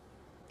that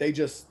they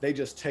just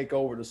take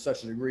over to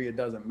such a degree it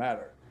doesn't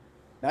matter.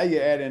 Now you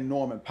add in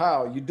Norman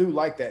Powell, you do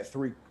like that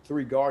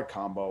three guard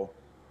combo.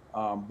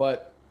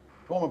 But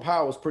Norman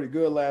Powell was pretty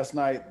good last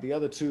night. The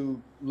other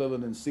two,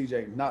 Lillard and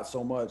CJ, not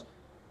so much.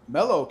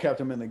 Melo kept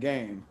him in the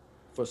game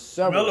for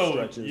several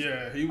stretches.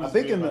 Yeah, he was.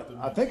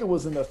 I think it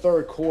was in the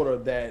third quarter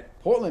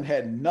that Portland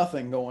had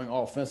nothing going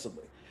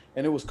offensively,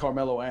 and it was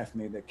Carmelo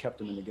Anthony that kept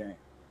him in the game.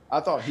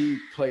 I thought he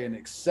played an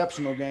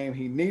exceptional game.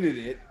 He needed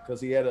it because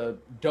he had a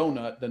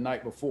donut the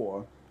night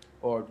before,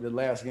 or the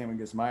last game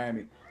against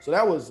Miami. So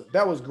that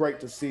was great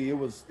to see. It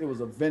was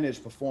a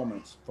vintage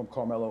performance from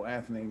Carmelo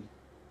Anthony.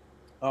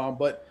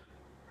 But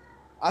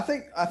I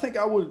think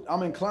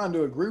I'm inclined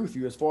to agree with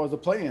you as far as the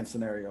play-in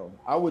scenario.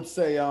 I would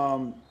say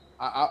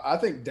I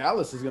think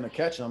Dallas is going to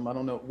catch them. I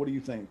don't know. What do you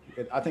think?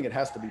 I think it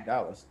has to be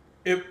Dallas.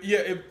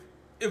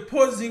 If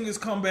Porzingis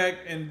come back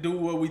and do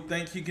what we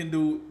think he can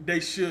do, they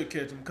should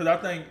catch him because I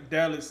think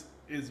Dallas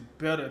is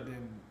better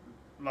than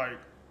like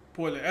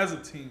Portland as a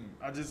team.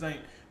 I just think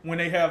when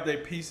they have their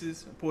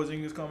pieces,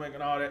 Porzingis come back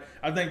and all that,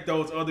 I think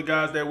those other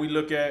guys that we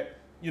look at,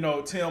 you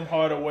know, Tim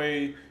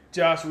Hardaway,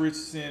 Josh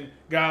Richardson,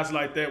 guys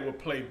like that will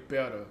play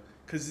better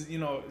because, you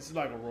know, it's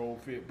like a role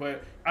fit.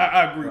 But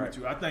I agree with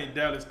you. I think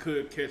Dallas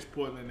could catch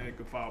Portland and they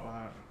could fall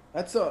behind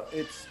them.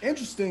 It's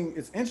interesting.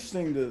 It's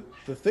interesting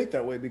to think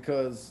that way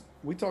because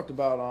we talked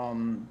about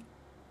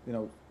you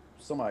know,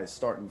 somebody's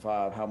starting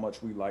five, how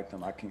much we like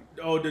them. I can't.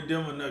 Oh, the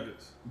Denver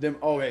Nuggets. Yeah,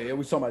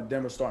 we talking about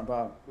Denver starting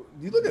five.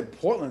 You look at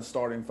Portland's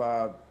starting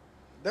five.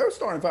 Their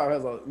starting five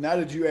has now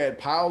that you add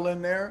Powell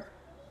in there,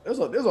 there's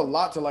a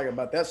lot to like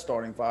about that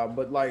starting five.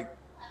 But like,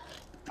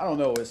 I don't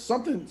know, it's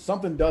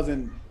something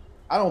doesn't.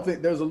 I don't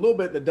think there's a little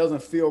bit that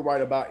doesn't feel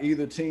right about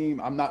either team.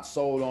 I'm not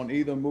sold on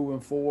either moving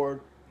forward.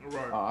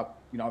 Right.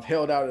 You know, I've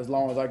held out as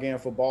long as I can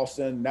for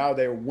Boston. Now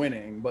they're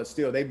winning, but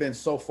still they've been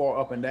so far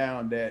up and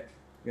down that,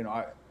 you know,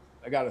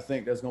 I got to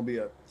think there's going to be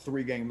a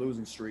 3-game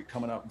losing streak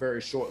coming up very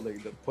shortly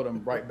to put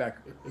them right back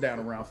down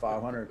around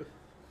 500.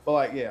 But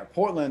like, yeah,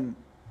 Portland,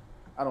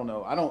 I don't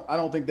know. I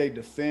don't think they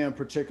defend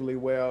particularly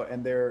well,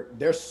 and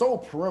they're so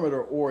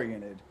perimeter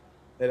oriented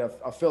that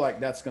I feel like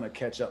that's going to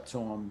catch up to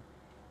them.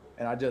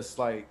 And I just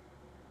like,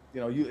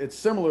 it's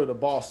similar to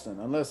Boston,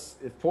 unless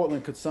if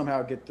Portland could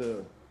somehow get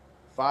the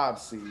 5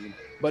 seed.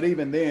 But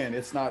even then,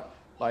 it's not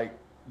like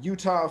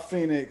Utah,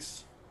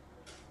 Phoenix,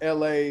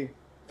 LA,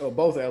 or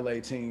both LA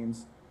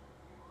teams.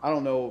 I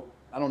don't know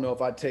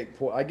if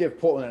I give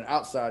Portland an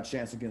outside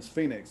chance against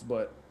Phoenix,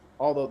 but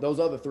although those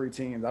other 3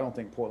 teams, I don't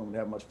think Portland would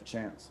have much of a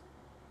chance.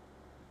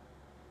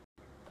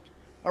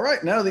 All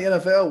right, now to the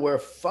NFL, where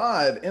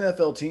 5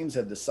 NFL teams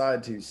have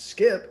decided to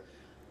skip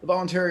the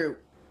voluntary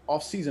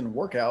off-season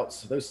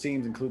workouts. Those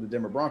teams include the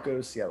Denver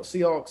Broncos, Seattle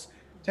Seahawks,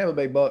 Tampa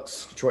Bay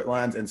Bucks, Detroit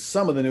Lions, and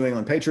some of the New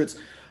England Patriots.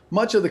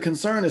 Much of the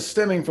concern is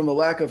stemming from the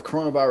lack of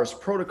coronavirus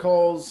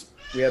protocols.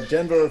 We have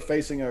Denver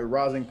facing a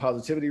rising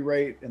positivity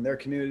rate in their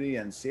community,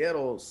 and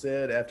Seattle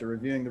said after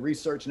reviewing the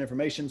research and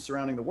information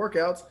surrounding the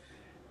workouts,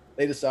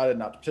 they decided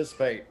not to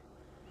participate.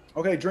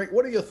 Okay, Drink,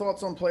 what are your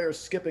thoughts on players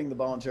skipping the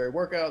voluntary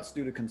workouts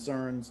due to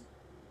concerns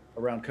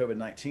around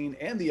COVID-19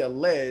 and the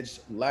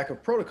alleged lack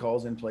of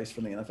protocols in place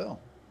from the NFL?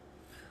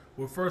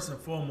 Well, first and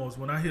foremost,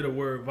 when I hear the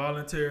word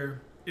voluntary,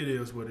 it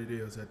is what it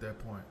is at that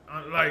point.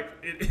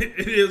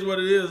 It is what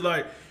it is.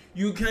 Like,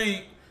 you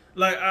can't,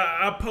 like,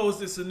 I posed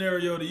this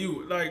scenario to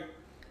you. Like,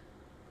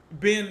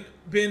 being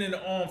in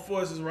the armed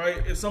forces,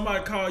 right? If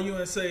somebody call you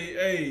and say,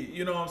 hey,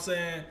 you know what I'm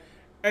saying?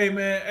 Hey,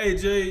 man, hey,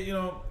 Jay, I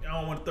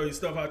don't want to throw your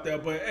stuff out there,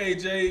 but hey,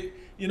 Jay,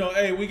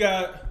 hey, we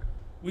got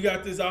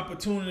this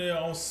opportunity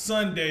on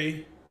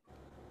Sunday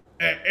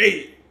at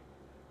 8.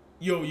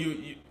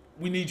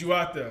 We need you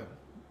out there.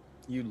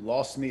 You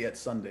lost me at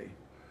Sunday.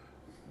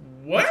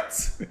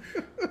 What?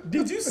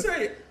 Did you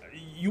say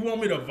you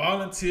want me to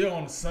volunteer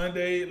on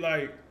Sunday?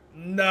 Like,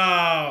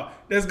 nah,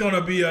 that's going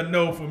to be a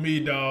no for me,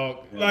 dog.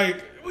 Yeah.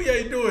 Like, we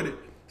ain't doing it.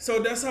 So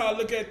that's how I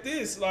look at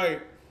this.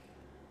 Like,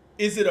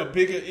 is it a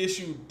bigger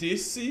issue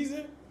this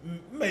season?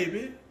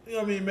 Maybe.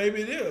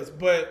 Maybe it is.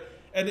 But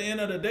at the end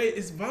of the day,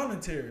 it's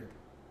voluntary.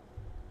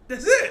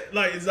 That's it.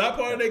 Like, it's not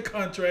part of their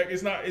contract.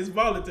 It's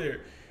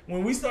voluntary.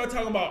 When we start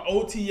talking about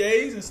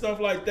OTAs and stuff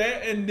like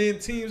that, and then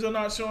teams are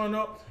not showing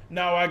up,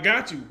 now I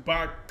got you.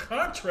 By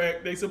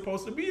contract, they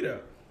supposed to be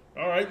there.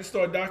 All right, you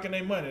start docking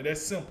their money.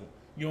 That's simple.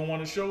 You don't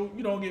want to show,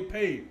 you don't get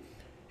paid.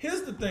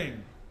 Here's the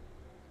thing.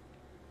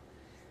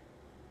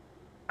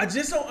 I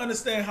just don't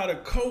understand how the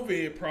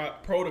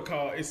COVID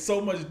protocol is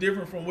so much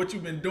different from what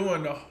you've been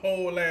doing the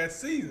whole last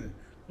season.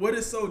 What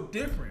is so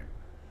different?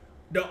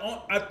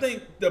 I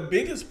think the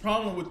biggest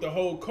problem with the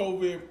whole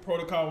COVID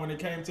protocol when it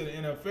came to the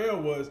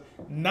NFL was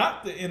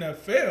not the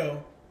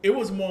NFL. It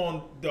was more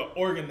on the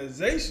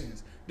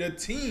organizations, the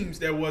teams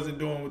that wasn't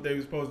doing what they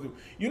were supposed to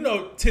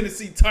do.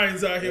 Tennessee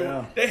Titans out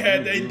here, they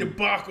had their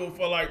debacle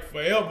for like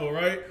forever,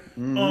 right?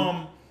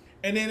 Mm-hmm.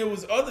 And then it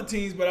was other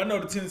teams, but I know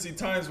the Tennessee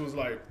Titans was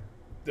like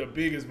the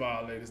biggest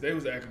violators. They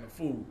was acting a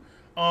fool.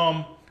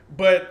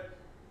 But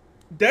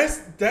that's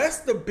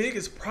the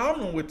biggest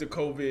problem with the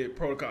COVID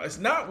protocol. It's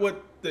not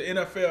what the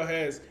NFL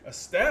has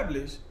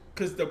established,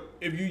 because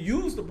if you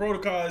use the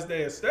protocols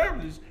they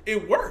established,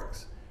 it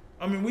works.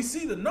 We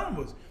see the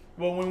numbers.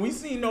 But when we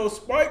seen those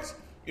spikes,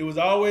 it was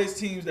always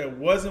teams that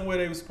wasn't where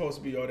they were supposed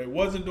to be, or they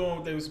wasn't doing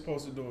what they were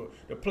supposed to do.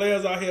 The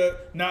players out here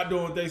not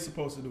doing what they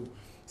supposed to do.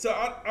 So,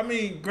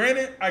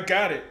 granted, I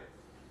got it.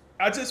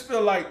 I just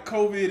feel like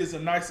COVID is a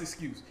nice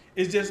excuse.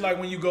 It's just like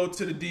when you go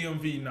to the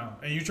DMV now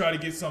and you try to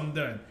get something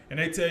done, and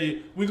they tell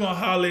you, we're going to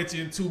holler at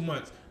you in 2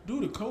 months.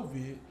 Due to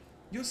COVID,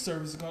 your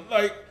service is going to,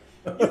 like,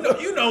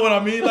 you know what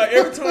I mean? Like,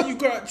 every time you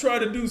try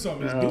to do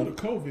something, it's due to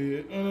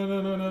COVID.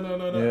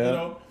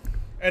 No.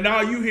 And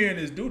all you hearing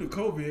is, due to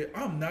COVID,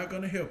 I'm not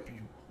going to help you.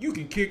 You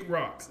can kick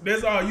rocks.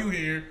 That's all you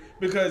hear,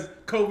 because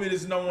COVID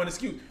is no one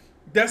excuse.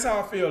 That's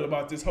how I feel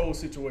about this whole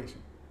situation.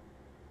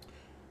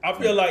 I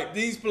feel like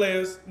these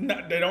players,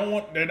 they're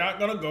not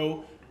going to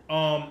go.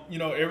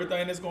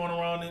 Everything that's going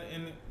around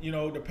in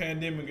the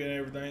pandemic and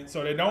everything.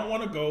 So they don't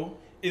want to go.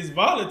 It's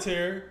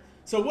voluntary.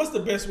 So what's the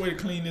best way to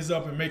clean this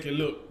up and make it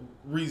look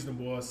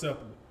reasonable or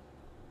acceptable?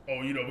 Oh,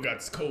 we got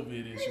this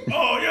COVID issue.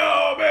 Oh,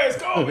 yo, man, it's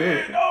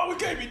COVID. No, we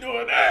can't be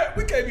doing that.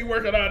 We can't be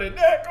working out in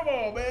that. Come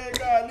on, man.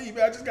 God, leave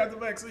me. I just got the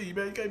vaccine,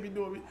 man. You can't be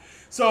doing me.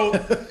 So,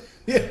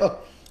 yeah.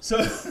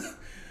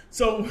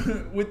 So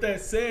with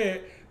that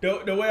said,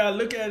 the way I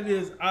look at it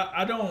is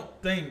I don't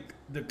think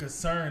the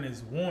concern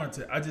is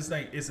warranted. I just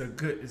think it's a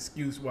good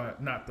excuse why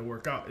not to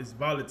work out. It's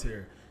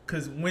voluntary.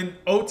 Because when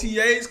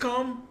OTAs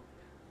come,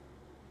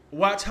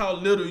 watch how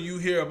little you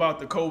hear about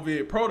the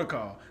COVID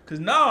protocol. Because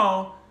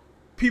now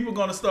people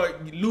going to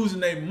start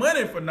losing their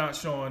money for not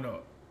showing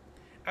up.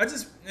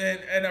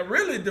 And I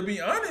really, to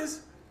be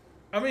honest,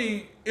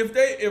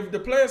 if the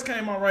players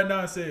came out right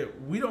now and said,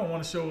 we don't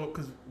want to show up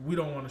because we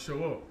don't want to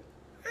show up,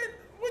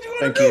 what you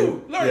going to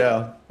do? Like,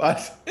 yeah,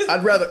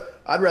 I'd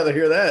rather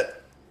hear that.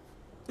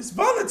 It's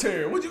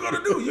voluntary. What you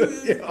gonna do?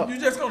 You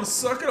just gonna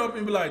suck it up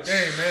and be like,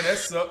 dang, man, that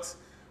sucks.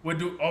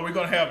 Are we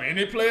gonna have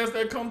any players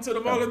that come to the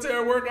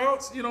voluntary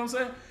workouts? You know what I'm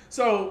saying?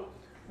 So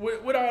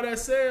with all that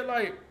said,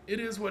 like, it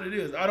is what it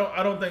is. I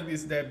don't think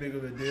this is that big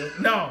of a deal.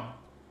 Now,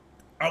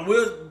 I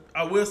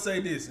will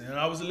say this, and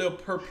I was a little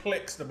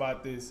perplexed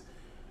about this.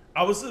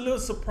 I was a little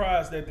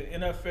surprised that the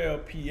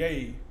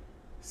NFLPA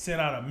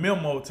sent out a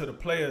memo to the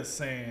players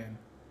saying,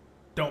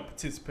 don't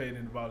participate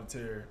in the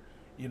voluntary,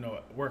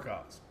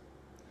 workouts.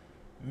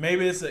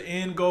 Maybe it's an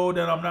end goal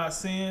that I'm not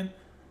seeing.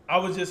 I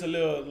was just a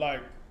little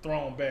like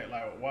thrown back,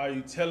 like, why are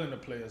you telling the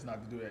players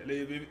not to do that?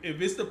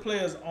 If it's the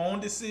players' own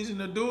decision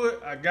to do it,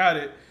 I got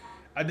it.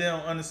 I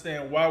don't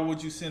understand why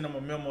would you send them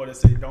a memo that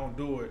say don't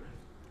do it.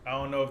 I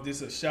don't know if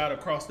this is a shot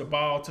across the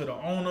bow to the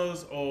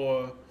owners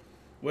or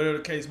whatever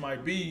the case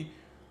might be.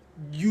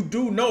 You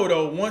do know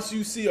though, once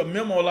you see a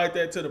memo like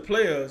that to the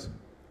players,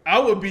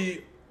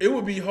 it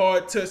would be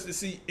hard to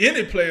see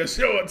any player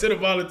show up to the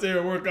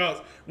voluntary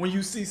workouts when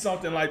you see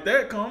something like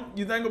that come.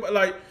 You think about,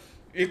 like,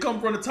 it come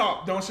from the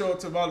top, don't show up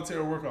to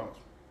voluntary workouts.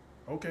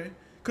 Okay.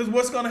 Because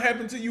what's going to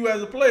happen to you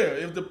as a player?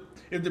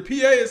 If the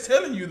PA is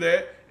telling you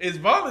that it's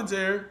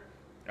voluntary,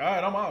 all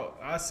right, I'm out.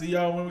 I see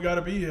y'all when we got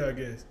to be here, I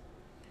guess.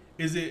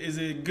 Is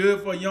it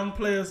good for young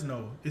players?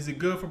 No. Is it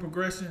good for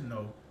progression?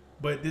 No.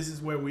 But this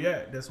is where we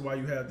at. That's why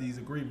you have these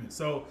agreements.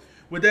 So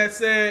with that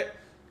said,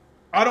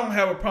 I don't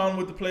have a problem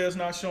with the players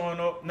not showing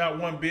up, not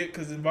one bit,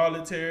 because it's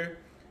voluntary.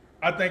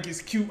 I think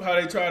it's cute how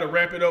they try to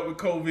wrap it up with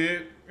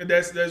COVID. And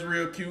that's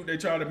real cute. They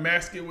try to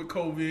mask it with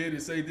COVID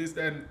and say this,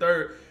 that, and the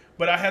third.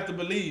 But I have to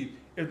believe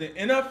if the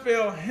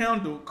NFL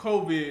handled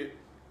COVID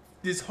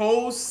this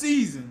whole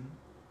season,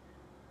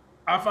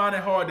 I find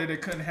it hard that they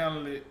couldn't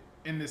handle it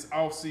in this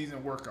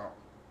off-season workout.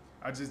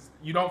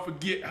 You don't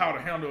forget how to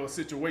handle a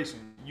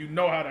situation. You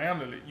know how to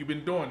handle it. You've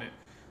been doing it.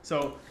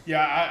 So,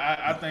 yeah,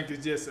 I think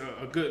it's just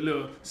a good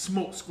little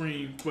smoke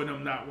screen for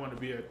them not wanting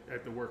to be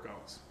at the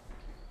workouts.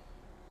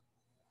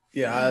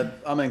 Yeah,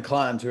 I'm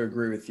inclined to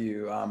agree with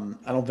you.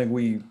 I don't think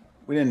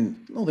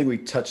we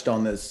touched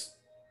on this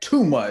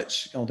too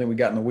much. I don't think we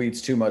got in the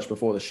weeds too much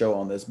before the show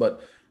on this,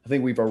 but I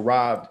think we've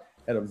arrived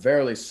at a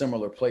very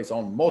similar place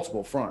on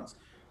multiple fronts.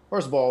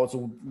 First of all, it's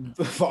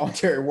a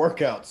voluntary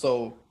workout,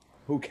 so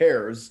who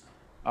cares?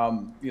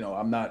 I'm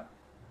not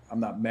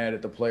mad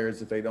at the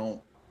players if they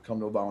don't come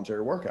to a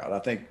voluntary workout. I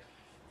think,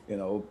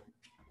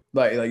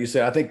 like you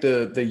said, I think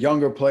the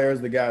younger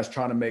players, the guys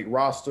trying to make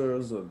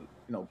rosters, or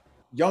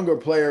younger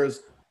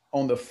players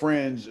on the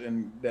fringe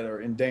and that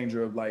are in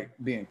danger of like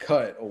being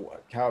cut or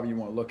however you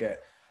want to look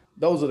at,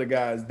 those are the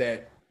guys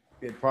that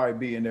it'd probably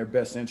be in their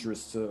best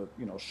interest to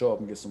show up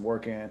and get some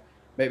work in.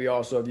 Maybe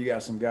also if you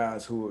got some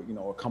guys who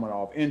are coming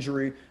off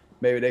injury,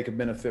 maybe they could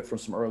benefit from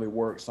some early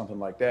work, something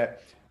like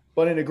that.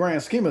 But in the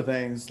grand scheme of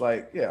things,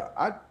 like, yeah,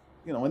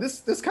 and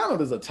this kind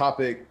of is a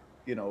topic,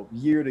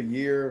 year to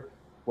year,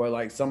 where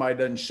like somebody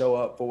doesn't show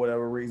up for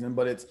whatever reason,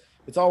 but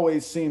it's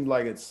always seemed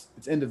like it's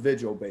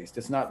individual based.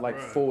 It's not like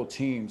full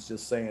teams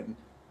just saying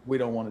we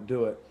don't want to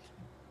do it.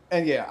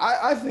 And yeah,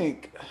 I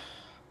think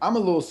I'm a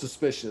little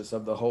suspicious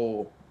of the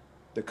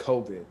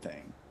COVID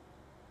thing.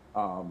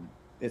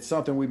 It's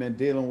something we've been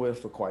dealing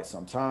with for quite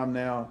some time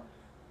now.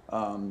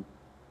 I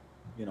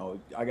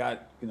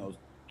got,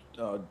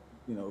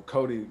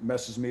 Cody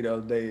messaged me the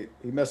other day.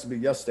 He messaged me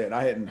yesterday, and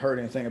I hadn't heard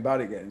anything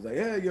about it yet. He's like,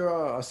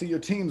 "Yeah, I see your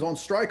team's on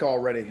strike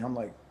already." I'm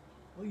like,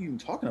 "What are you even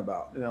talking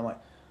about?" And I'm like,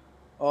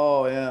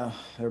 "Oh yeah,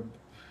 they're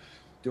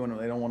doing it.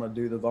 They don't want to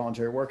do the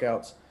voluntary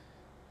workouts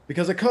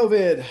because of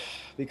COVID.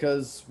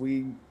 Because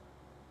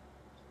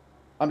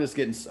I'm just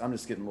getting a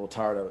little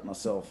tired of it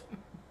myself.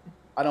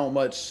 I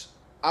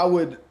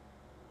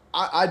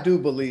do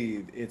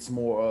believe it's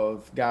more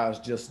of guys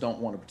just don't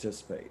want to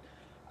participate.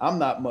 I'm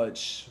not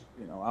much,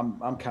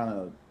 I'm kind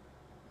of,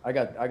 I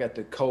got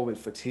the COVID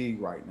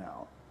fatigue right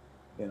now.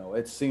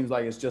 It seems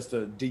like it's just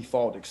a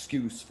default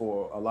excuse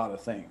for a lot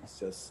of things.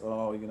 Just, we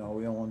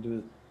don't want to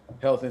do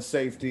health and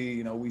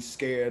safety, we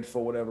scared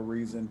for whatever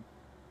reason.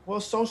 Well,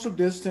 social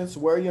distance,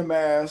 wear your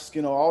mask,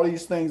 all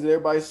these things that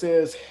everybody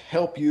says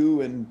help you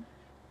and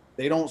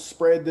they don't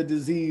spread the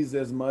disease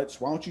as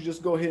much. Why don't you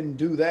just go ahead and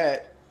do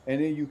that?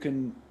 And then you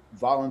can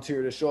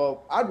volunteer to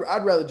show up.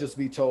 I'd rather just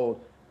be told,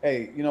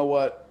 hey, you know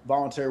what?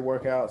 Voluntary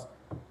workouts,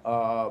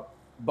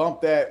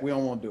 bump that. We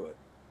don't want to do it.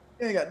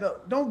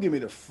 Don't give me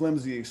the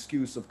flimsy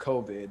excuse of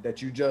COVID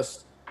that you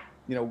just,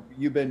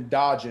 you've been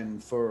dodging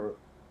for,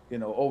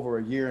 over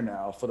a year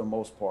now for the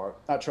most part.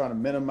 Not trying to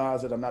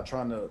minimize it. I'm not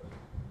trying to,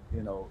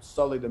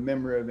 sully the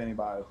memory of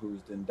anybody who's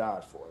been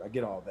died for it. I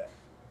get all that.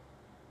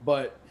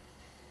 But,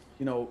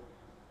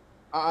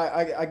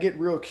 I get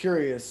real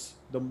curious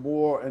the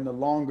more and the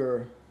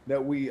longer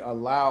that we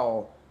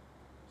allow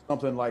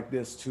something like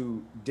this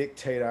to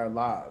dictate our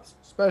lives,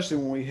 especially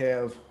when we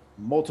have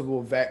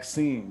multiple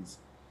vaccines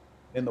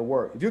in the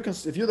work.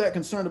 If you're that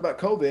concerned about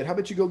COVID, how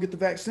about you go get the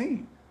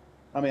vaccine?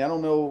 I mean, I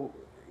don't know,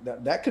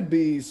 that could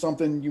be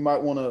something you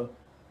might want to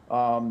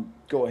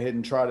go ahead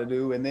and try to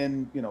do. And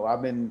then,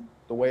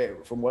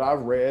 from what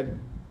I've read,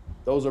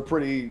 those are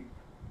pretty,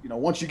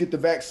 once you get the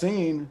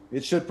vaccine,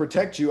 it should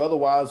protect you.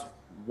 Otherwise,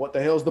 what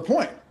the hell's the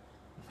point?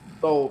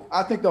 So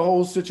I think the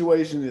whole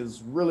situation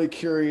is really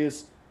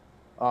curious.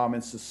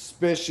 and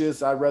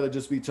suspicious. I'd rather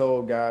just be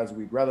told, guys,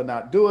 we'd rather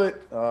not do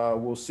it.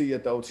 We'll see you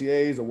at the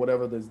OTAs or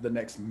whatever the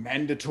next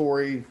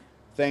mandatory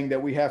thing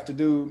that we have to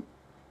do.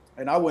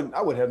 And I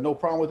would have no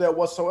problem with that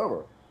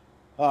whatsoever.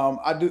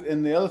 I do.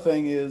 And the other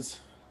thing is,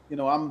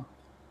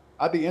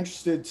 I'd be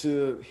interested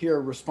to hear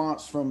a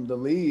response from the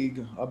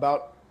league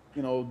about,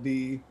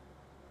 the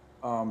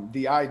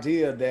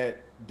idea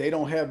that they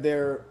don't have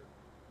their,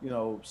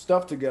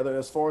 stuff together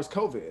as far as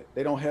COVID.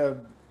 They don't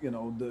have,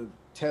 the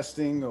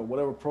testing or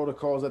whatever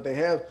protocols that they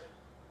have.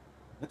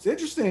 It's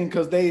interesting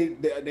because they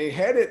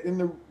had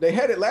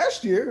it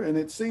last year, and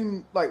it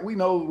seemed like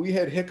we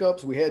had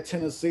hiccups. We had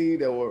Tennessee.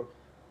 There were,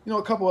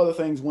 a couple other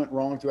things went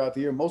wrong throughout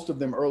the year. Most of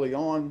them early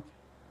on.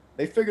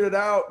 They figured it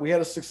out. We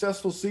had a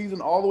successful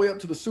season all the way up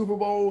to the Super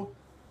Bowl,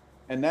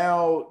 and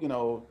now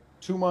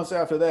 2 months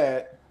after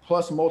that,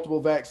 plus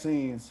multiple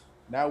vaccines,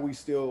 now we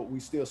still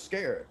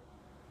scared.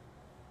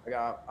 Like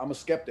I'm a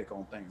skeptic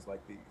on things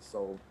like these.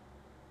 So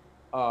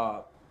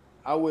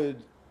I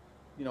would,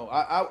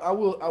 I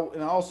will,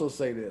 and I also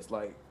say this,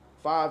 like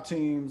 5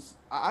 teams,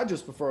 I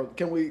just prefer,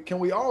 can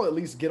we all at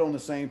least get on the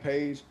same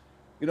page?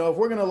 If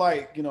we're gonna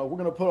we're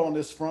gonna put on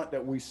this front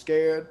that we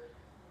scared,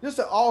 just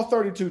all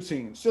 32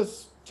 teams,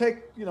 just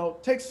take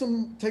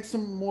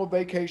some more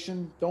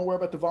vacation. Don't worry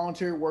about the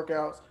voluntary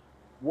workouts.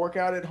 Work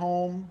out at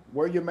home,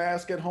 wear your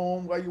mask at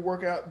home while you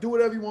work out, do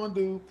whatever you want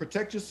to do,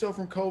 protect yourself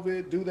from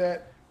COVID, do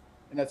that,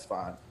 and that's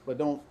fine. But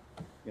don't,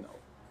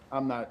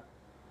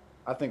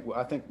 I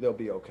think they'll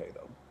be okay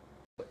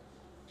though.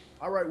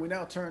 All right, we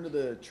now turn to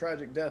the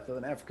tragic death of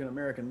an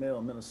African-American male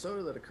in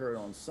Minnesota that occurred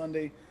on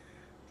Sunday.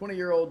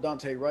 20-year-old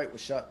Dante Wright was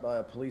shot by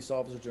a police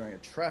officer during a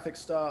traffic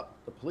stop.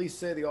 The police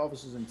say the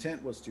officer's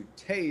intent was to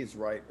tase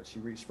Wright, but she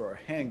reached for a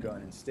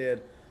handgun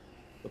instead.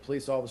 The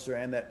police officer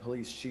and that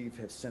police chief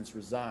have since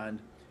resigned.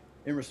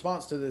 In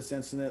response to this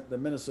incident, the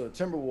Minnesota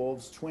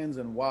Timberwolves, Twins,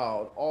 and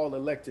Wild all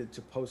elected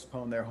to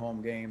postpone their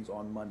home games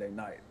on Monday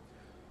night.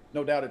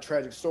 No doubt a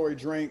tragic story,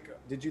 Drink.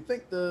 Did you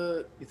think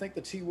the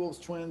T-Wolves,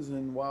 Twins,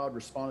 and Wild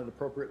responded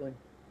appropriately?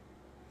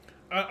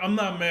 I'm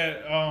not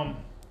mad.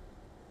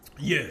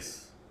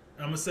 Yes.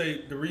 I'm going to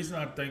say the reason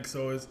I think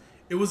so is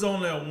it was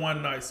only a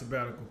one-night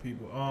sabbatical,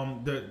 people.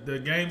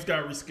 The games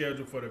got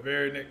rescheduled for the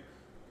very next.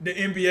 The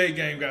NBA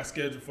game got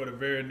scheduled for the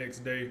very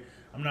next day.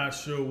 I'm not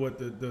sure what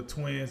the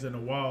Twins and the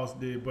Wilds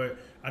did, but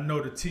I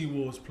know the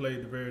T-Wolves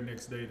played the very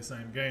next day, the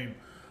same game.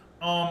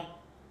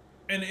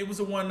 And it was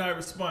a one-night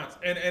response.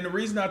 And the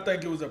reason I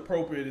think it was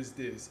appropriate is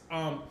this.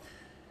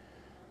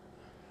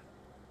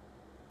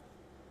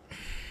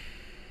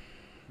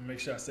 Make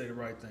sure I say the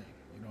right thing.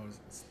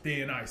 It's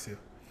thin ice here.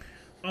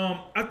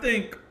 I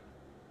think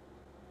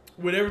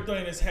with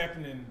everything that's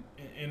happening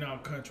in our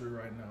country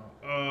right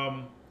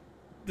now,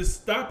 the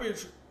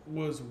stoppage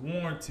was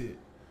warranted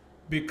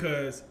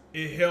because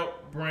it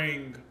helped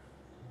bring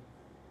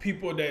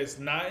people that's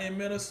not in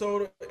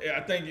Minnesota.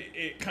 I think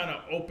it kind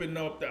of opened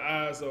up the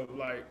eyes of,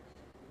 like,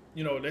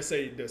 let's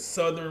say the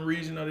southern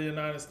region of the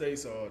United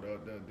States or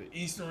the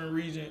eastern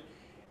region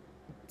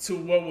to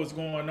what was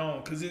going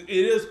on. Because it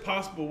is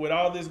possible with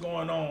all this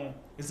going on,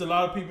 it's a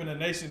lot of people in the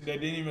nation that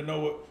didn't even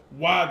know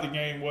why the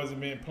game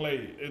wasn't being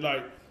played.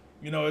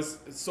 It's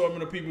so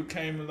many people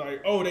came and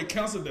like, oh, they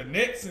canceled the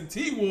Nets and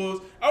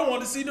T-Wolves. I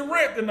want to see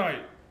Durant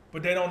tonight.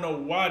 But they don't know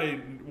why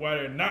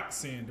they're not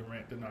seeing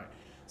Durant tonight.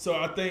 So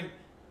I think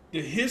the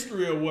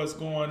history of what's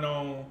going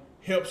on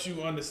helps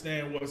you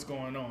understand what's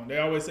going on. They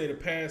always say the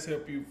past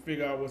help you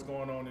figure out what's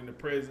going on in the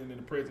present, and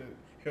the present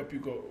help you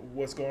go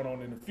what's going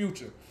on in the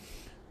future.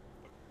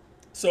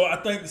 So I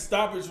think the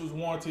stoppage was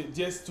warranted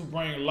just to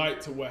bring light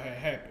to what had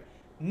happened.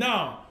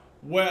 Now,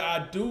 where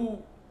I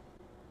do,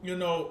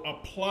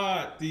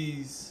 apply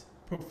these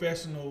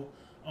professional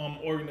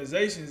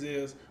organizations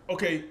is,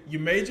 okay, you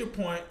made your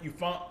point,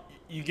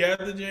 you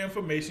gathered your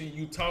information,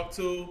 you talked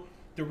to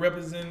the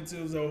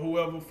representatives or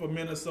whoever for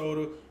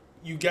Minnesota,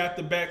 you got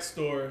the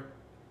backstory.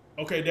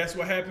 Okay, that's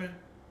what happened.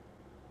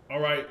 All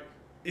right,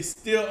 it's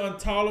still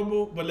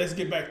intolerable, but let's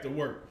get back to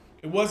work.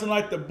 It wasn't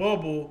like the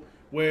bubble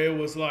where it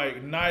was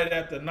like night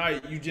after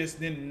night, you just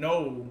didn't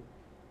know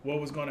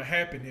what was going to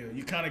happen here.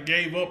 You kind of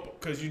gave up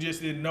because you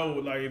just didn't know,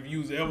 like, if you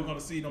was ever going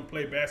to see them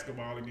play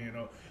basketball again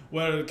or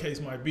whatever the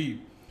case might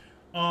be.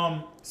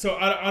 So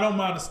I don't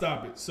mind the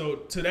stoppage. So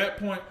to that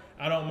point,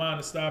 I don't mind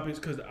the stoppage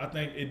because I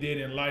think it did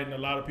enlighten a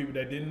lot of people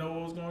that didn't know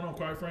what was going on,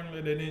 quite frankly,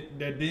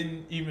 that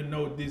didn't even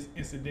know this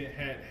incident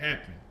had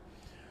happened.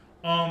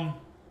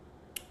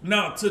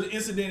 Now, to the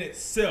incident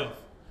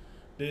itself,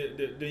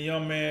 the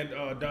young man,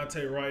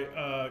 Dante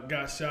Wright,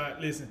 got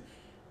shot. Listen,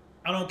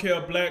 I don't care,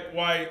 black,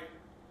 white.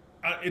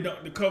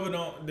 The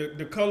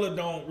color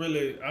don't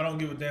really, I don't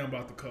give a damn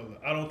about the color.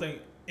 I don't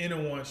think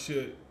anyone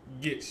should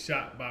get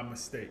shot by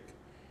mistake.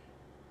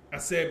 I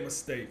said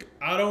mistake.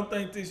 I don't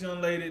think this young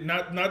lady,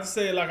 not to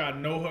say it like I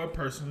know her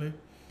personally,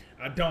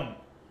 I don't.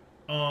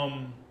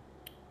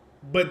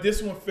 But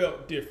this one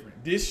felt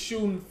different. This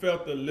shooting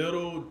felt a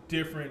little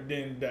different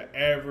than the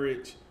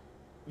average,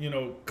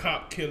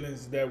 cop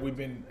killings that we've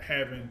been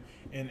having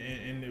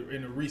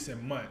in the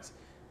recent months.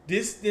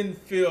 this didn't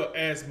feel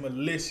as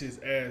malicious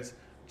as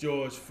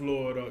George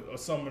Floyd or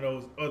some of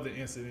those other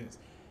incidents.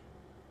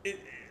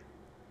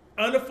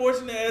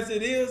 Unfortunate as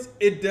it is,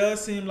 it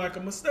does seem like a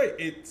mistake.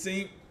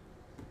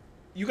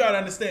 You gotta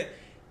understand.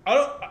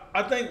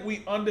 I think we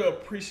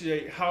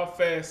underappreciate how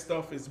fast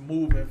stuff is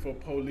moving for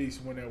police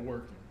when they're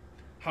working.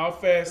 How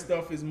fast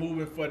stuff is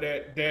moving for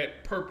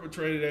that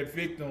perpetrator, that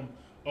victim,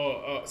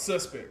 or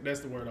suspect. That's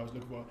the word I was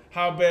looking for.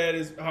 How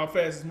fast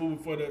it's moving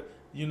for the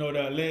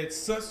alleged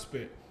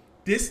suspect.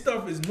 This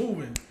stuff is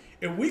moving.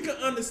 If we can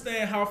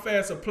understand how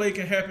fast a play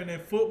can happen in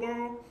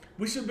football,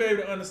 we should be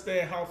able to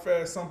understand how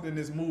fast something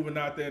is moving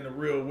out there in the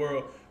real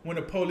world when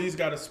the police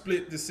got a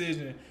split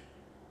decision.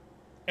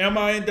 Am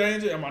I in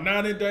danger? Am I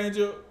not in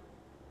danger?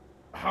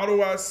 How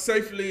do I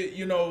safely,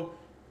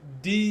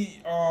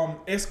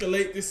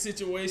 de-escalate this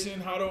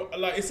situation?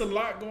 It's a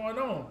lot going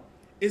on.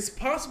 It's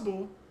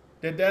possible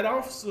that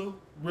officer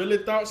really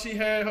thought she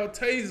had her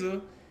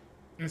taser.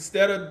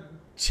 Instead of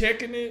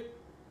checking it,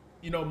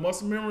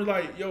 muscle memory,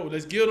 like, yo,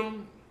 let's get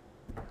him.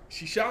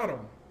 She shot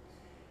him.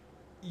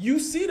 You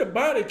see the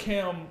body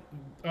cam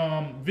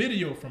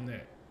video from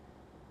that.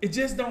 It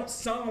just don't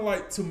sound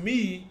like to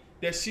me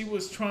that she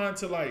was trying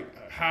to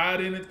like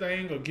hide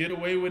anything or get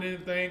away with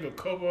anything or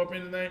cover up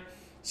anything.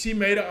 She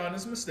made an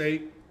honest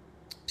mistake.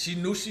 She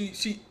knew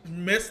she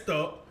messed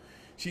up.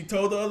 She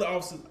told the other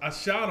officers, I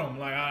shot him.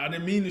 Like, I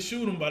didn't mean to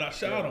shoot him, but I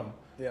shot him.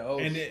 Yeah,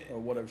 or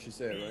whatever she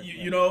said, right?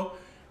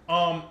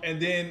 And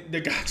then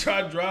the guy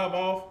tried to drive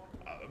off.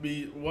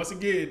 Once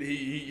again,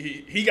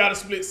 he got a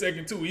split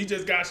second too. He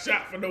just got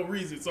shot for no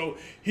reason. So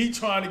he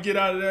trying to get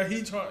out of there.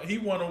 He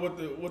wondering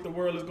what the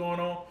world is going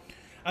on.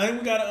 I think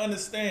we got to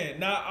understand,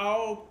 not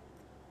all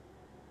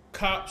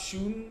cop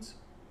shootings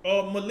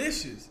are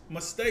malicious.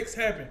 Mistakes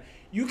happen.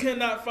 You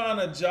cannot find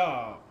a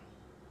job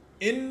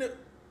I'm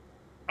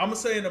gonna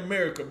say in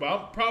America,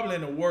 but probably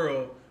in the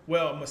world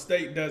where a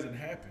mistake doesn't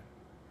happen.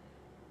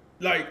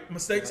 Like,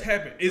 mistakes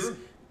happen. It's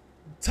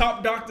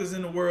top doctors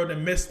in the world that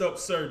messed up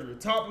surgery.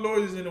 Top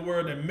lawyers in the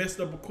world that messed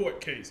up a court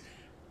case.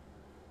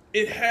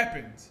 It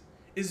happens.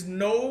 It's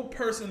no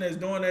person that's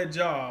doing that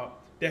job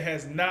that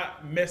has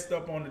not messed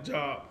up on the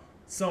job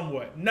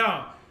somewhat.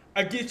 Now,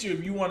 I get you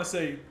if you want to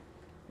say,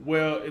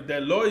 well, if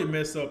that lawyer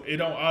messed up, it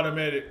don't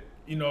automatic,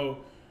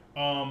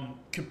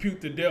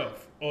 compute the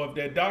death. Or if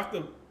that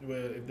doctor,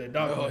 they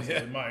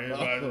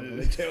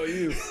tell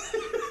you.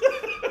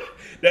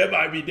 That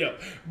might be death.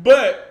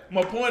 But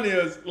my point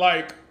is,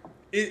 like,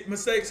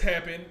 mistakes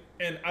happen,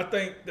 and I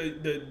think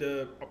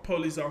the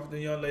police officer, the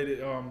young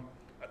lady, I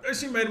think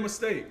she made a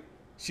mistake.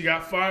 She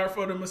got fired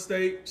for the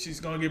mistake. She's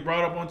gonna get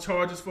brought up on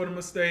charges for the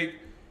mistake.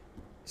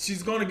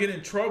 She's gonna get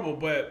in trouble,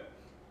 but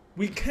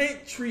we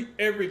can't treat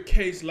every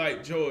case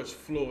like George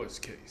Floyd's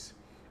case.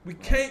 We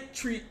can't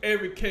treat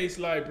every case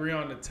like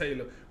Breonna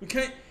Taylor. We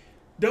can't.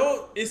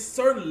 Though it's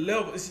certain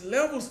levels. It's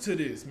levels to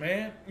this,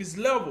 man. It's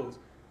levels.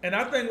 And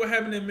I think what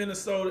happened in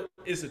Minnesota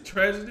is a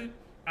tragedy.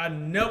 I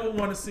never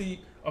want to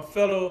see a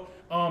fellow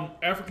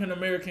African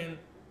American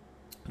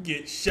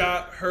get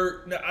shot,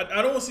 hurt. Now,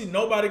 I don't want to see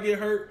nobody get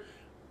hurt,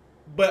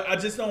 but I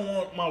just don't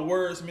want my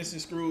words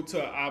misconstrued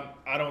to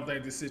I don't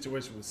think this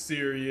situation was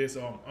serious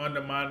or I'm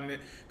undermining it,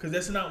 because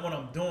that's not what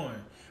I'm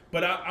doing.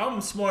 But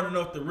I'm smart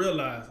enough to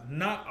realize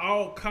not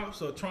all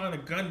cops are trying to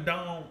gun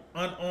down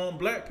unarmed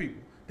black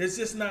people. That's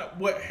just not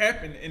what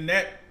happened in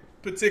that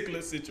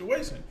particular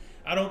situation.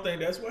 I don't think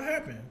that's what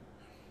happened.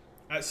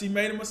 She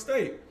made a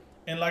mistake.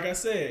 And like I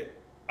said,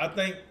 I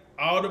think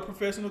all the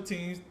professional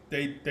teams,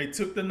 they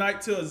took the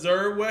night to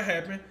observe what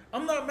happened.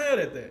 I'm not mad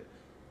at that.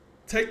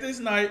 Take this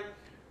night,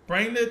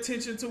 bring the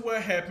attention to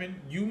what happened.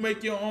 You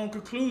make your own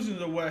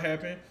conclusions of what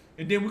happened.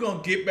 And then we're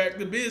going to get back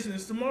to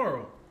business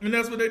tomorrow. And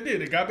that's what they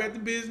did. They got back to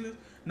business.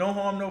 No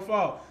harm, no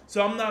foul.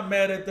 So I'm not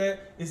mad at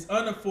that. It's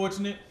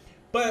unfortunate.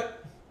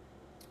 But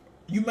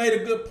you made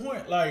a good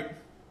point. Like,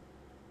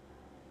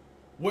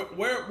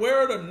 where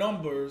are the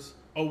numbers,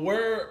 or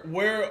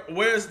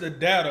where's the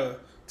data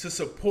to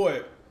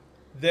support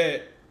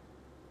that,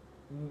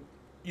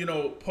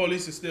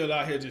 police are still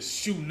out here just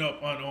shooting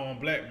up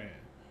unarmed black men?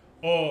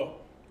 Or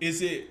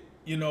is it,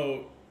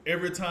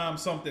 every time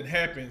something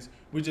happens,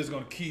 we're just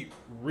going to keep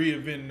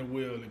reinventing the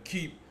wheel and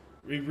keep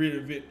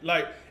reinventing?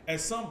 Like, at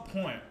some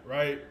point,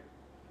 right,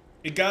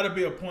 it got to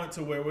be a point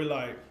to where we're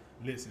like,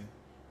 listen,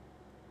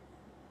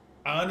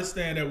 I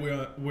understand that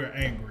we're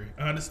angry.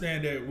 I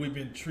understand that we've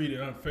been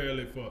treated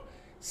unfairly for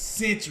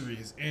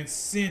centuries and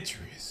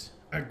centuries.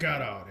 I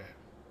got all that.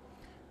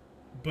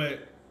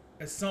 But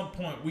at some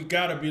point, we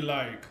got to be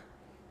like,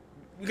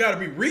 we got to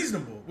be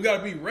reasonable. We got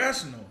to be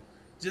rational.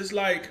 Just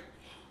like,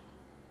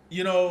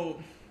 we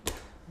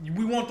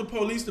want the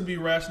police to be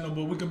rational,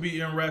 but we can be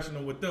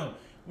irrational with them.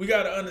 We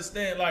got to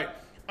understand, like,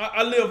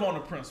 I live on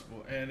a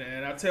principle, and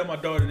I tell my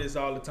daughter this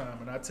all the time,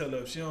 and I tell her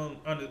if she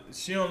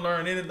don't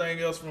learn anything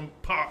else from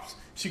Pops,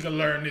 she can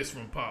learn this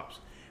from Pops.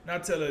 And I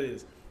tell her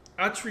this: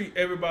 I treat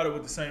everybody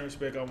with the same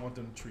respect I want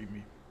them to treat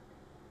me.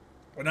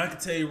 And I can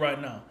tell you right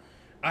now,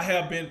 I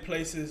have been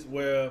places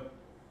where,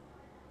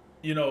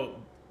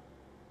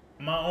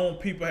 my own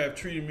people have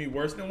treated me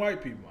worse than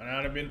white people, and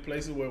I've been to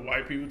places where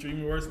white people treat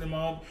me worse than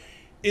my own.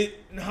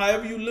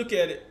 However you look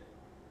at it,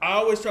 I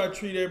always try to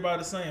treat everybody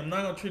the same. I'm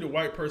not gonna treat a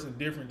white person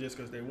different just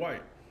because they're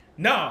white.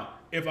 Now,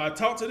 if I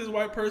talk to this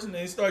white person and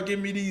they start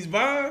giving me these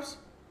vibes,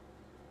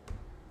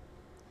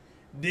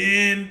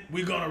 then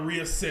we're gonna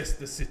reassess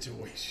the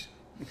situation.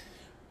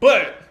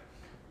 But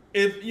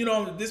if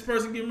this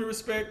person give me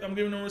respect, I'm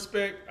giving them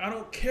respect. I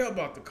don't care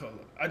about the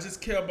color. I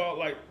just care about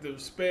like the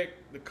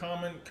respect, the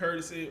common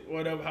courtesy,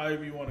 whatever,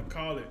 however you want to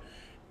call it.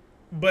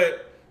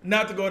 But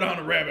not to go down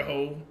the rabbit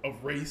hole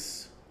of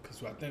race,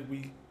 because I think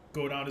we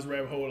go down this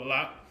rabbit hole a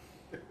lot.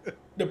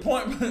 The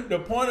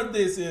point of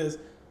this is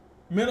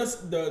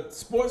the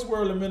sports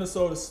world in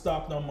Minnesota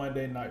stopped on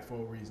Monday night for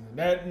a reason.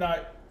 That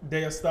night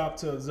they stopped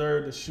to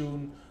observe the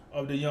shooting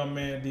of the young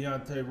man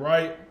Deontay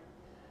Wright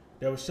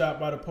that was shot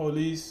by the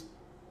police.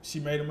 She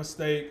made a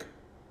mistake.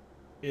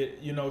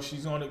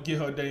 She's gonna get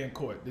her day in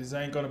court. This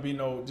ain't gonna be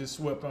no just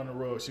swept on the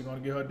rug. She's gonna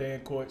get her day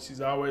in court.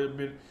 She's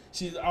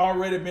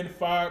already been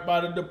fired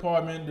by the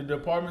department. The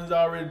department's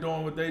already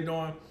doing what they're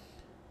doing.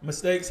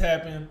 Mistakes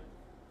happen.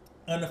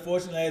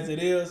 Unfortunately as it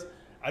is,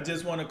 I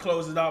just want to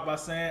close it out by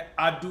saying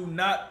I do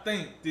not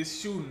think this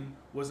shooting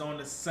was on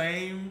the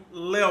same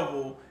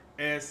level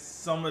as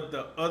some of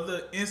the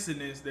other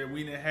incidents that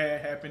we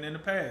had happen in the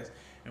past.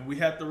 And we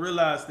have to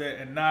realize that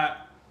and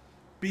not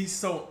be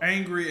so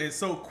angry and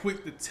so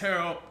quick to tear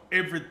up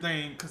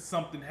everything because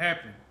something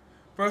happened.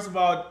 First of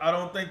all, I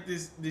don't think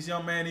this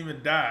young man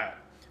even died.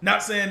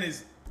 Not saying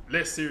it's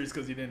less serious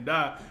because he didn't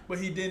die, but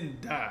he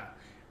didn't die.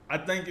 I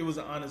think it was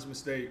an honest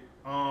mistake.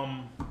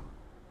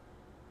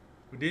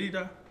 Did he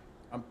die?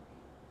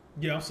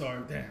 I'm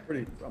sorry.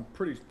 Damn. I'm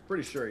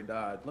pretty sure he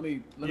died. Let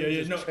me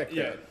check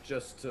that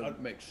just to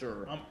make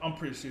sure. I'm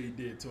pretty sure he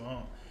did too.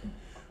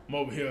 I'm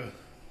over here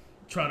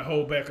trying to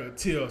hold back a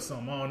tear or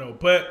something. I don't know,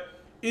 but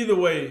either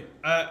way,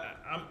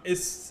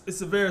 it's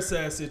a very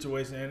sad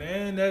situation,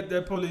 and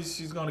that police,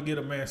 she's gonna get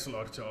a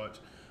manslaughter charge.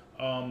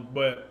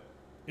 But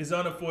it's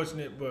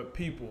unfortunate. But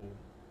people,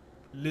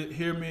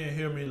 hear me and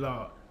hear me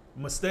loud.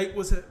 Mistake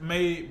was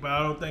made, but I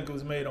don't think it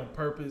was made on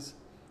purpose.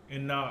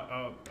 And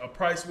now a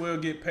price will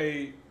get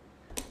paid.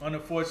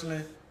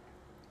 Unfortunately,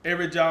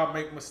 every job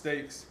make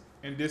mistakes,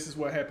 and this is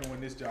what happened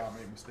when this job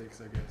made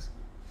mistakes, I guess.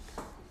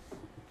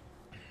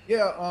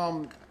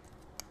 Yeah.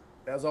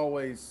 As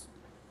always,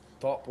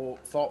 thoughtful,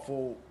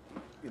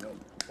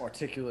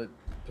 articulate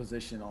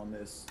position on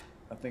this.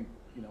 I think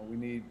we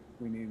need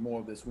more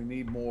of this. We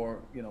need more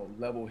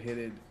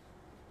level-headed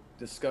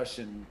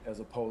discussion as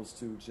opposed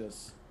to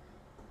just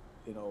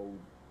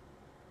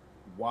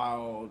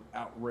wild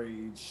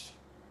outrage,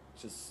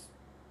 just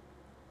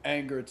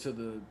anger to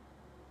the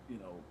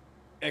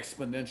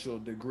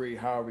exponential degree,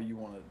 however you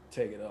want to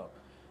take it up.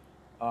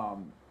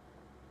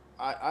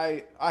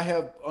 I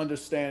have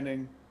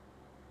understanding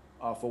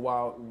for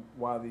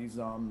why these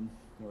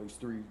these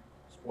three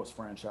sports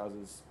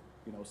franchises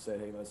said,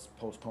 hey, let's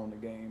postpone the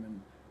game,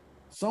 and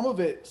some of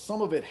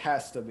it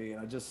has to be,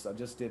 and I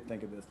just did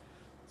think of this,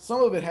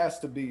 some of it has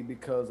to be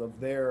because of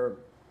their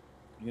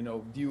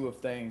view of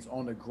things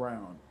on the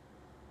ground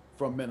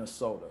from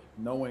Minnesota,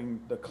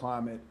 knowing the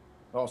climate.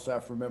 I also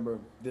have to remember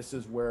this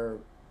is where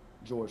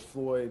George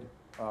Floyd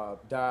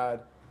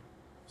died,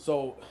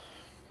 so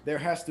there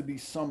has to be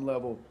some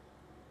level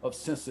of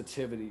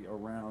sensitivity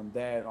around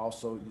that.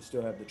 Also, you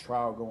still have the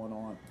trial going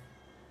on,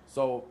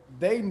 so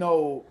they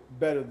know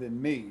better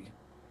than me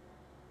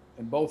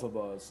and both of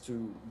us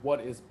to what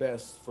is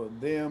best for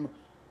them,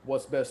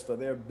 what's best for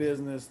their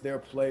business, their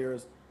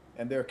players,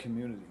 and their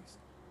communities.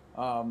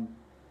 I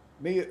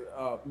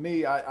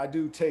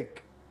do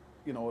take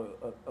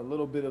a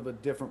little bit of a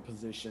different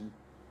position.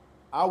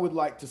 I would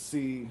like to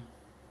see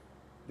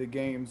the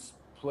games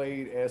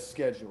played as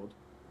scheduled,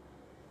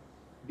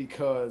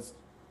 because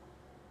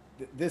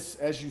this,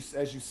 as you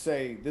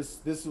say,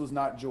 this was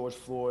not George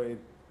Floyd,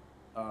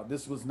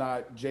 this was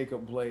not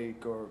Jacob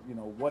Blake, or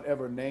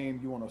whatever name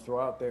you want to throw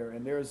out there.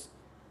 And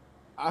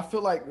I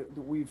feel like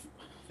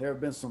there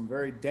have been some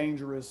very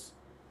dangerous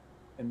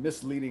and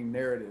misleading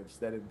narratives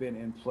that have been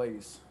in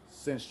place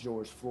since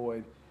George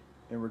Floyd,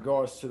 in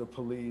regards to the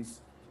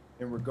police,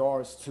 in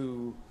regards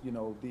to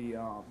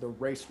the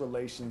race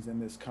relations in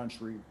this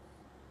country.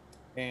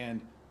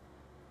 And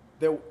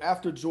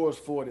after George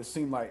Floyd, it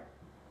seemed like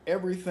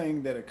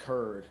everything that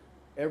occurred,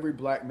 every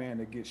black man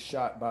that gets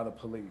shot by the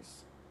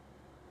police,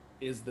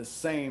 is the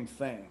same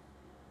thing,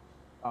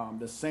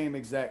 the same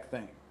exact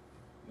thing.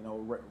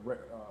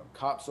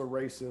 Cops are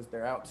racist.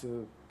 They're out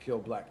to kill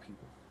black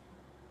people.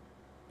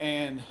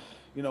 And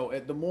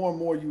the more and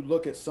more you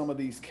look at some of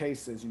these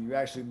cases, and you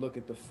actually look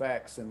at the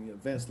facts and the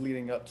events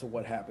leading up to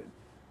what happened,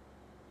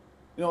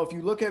 if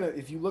you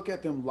look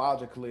at them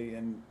logically,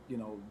 and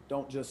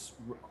don't just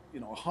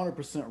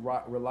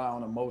 100% rely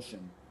on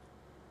emotion,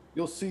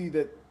 you'll see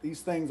that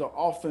these things are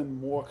often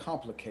more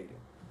complicated.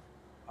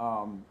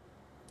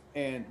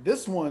 And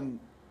this one,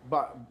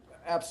 but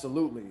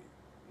absolutely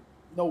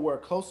nowhere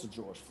close to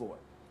George Floyd.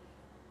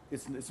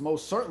 It's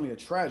most certainly a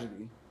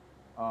tragedy.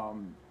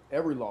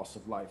 Every loss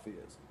of life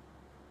is.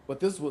 but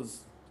this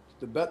was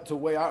the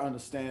way I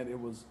understand it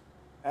was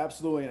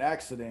absolutely an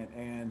accident.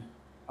 And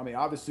I mean,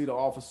 obviously, the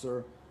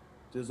officer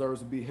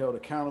deserves to be held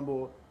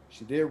accountable.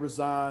 She did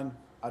resign.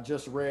 I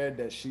just read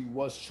that she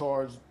was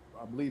charged,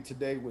 I believe,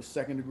 today with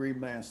second-degree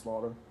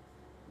manslaughter,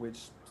 which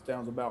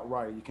sounds about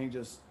right. You can't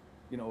just,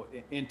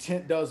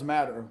 intent does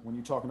matter when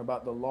you're talking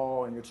about the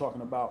law and you're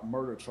talking about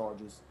murder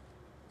charges.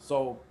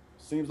 So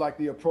seems like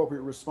the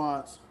appropriate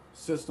response.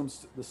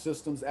 The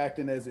system's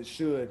acting as it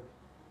should,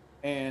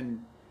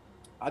 and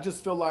I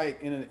just feel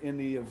like in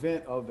the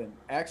event of an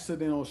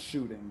accidental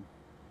shooting,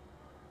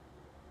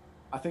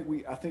 I think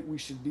we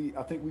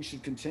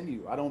should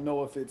continue. I don't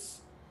know if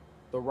it's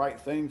the right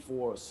thing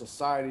for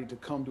society to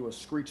come to a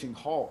screeching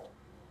halt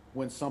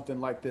when something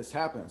like this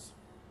happens.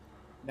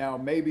 Now,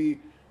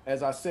 maybe,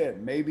 as I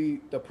said,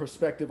 maybe the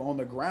perspective on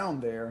the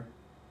ground there,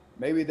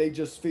 maybe they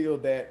just feel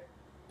that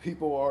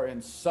people are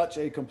in such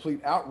a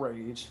complete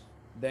outrage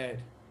that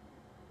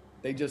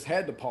they just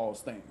had to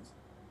pause things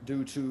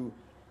due to,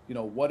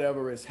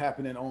 whatever is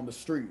happening on the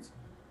streets,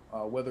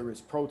 whether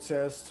it's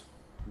protests,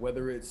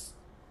 whether it's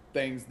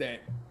things that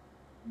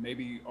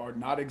maybe are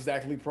not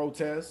exactly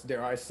protests,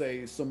 dare I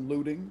say some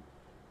looting,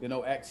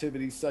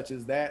 activities such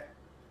as that.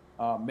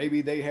 I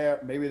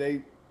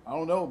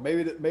don't know,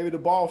 maybe the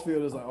ball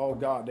field is like, oh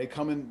God, they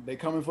coming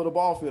for the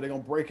ball field. They're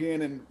gonna break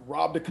in and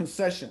rob the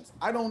concessions.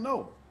 I don't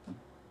know.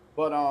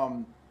 But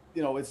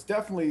it's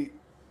definitely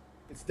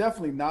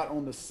not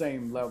on the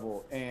same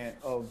level and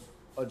of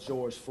a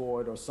George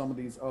Floyd or some of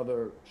these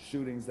other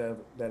shootings that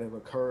have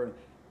occurred.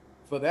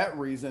 For that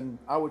reason,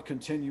 I would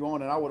continue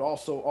on, and I would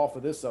also offer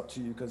this up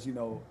to you because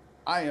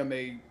I am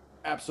a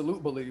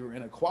absolute believer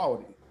in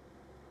equality,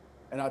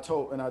 and I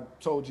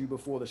told you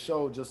before the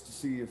show just to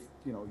see if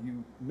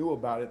you knew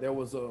about it. There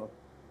was a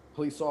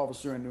police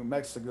officer in New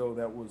Mexico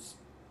that was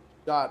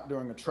shot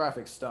during a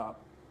traffic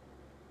stop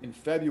in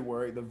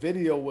February. The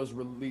video was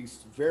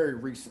released very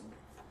recently,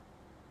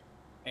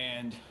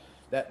 and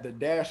that the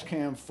dash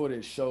cam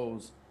footage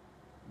shows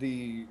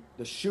the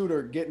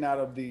shooter getting out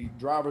of the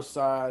driver's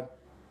side,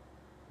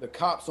 the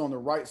cops on the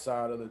right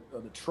side of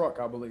the truck,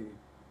 I believe,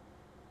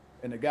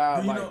 and the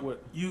guy do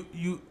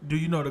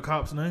you know the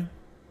cop's name?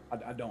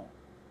 I don't,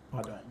 okay.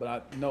 I don't,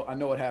 but I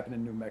know it happened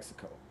in New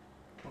Mexico.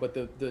 But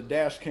the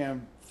dash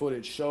cam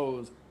footage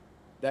shows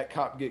that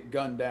cop get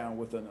gunned down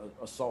with an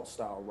assault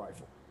style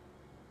rifle,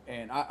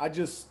 and I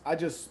just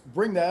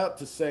bring that up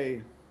to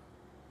say,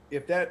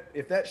 if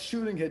that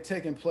shooting had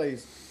taken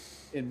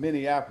place in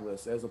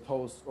Minneapolis as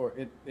opposed, or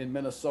in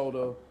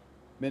Minnesota,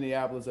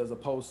 Minneapolis as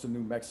opposed to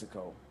New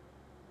Mexico,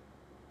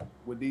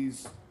 would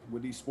these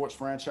sports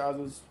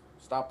franchises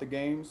stop the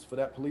games for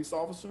that police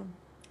officer?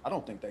 I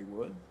don't think they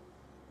would,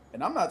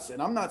 and I'm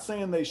not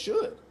saying they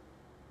should,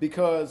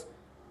 because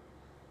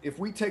if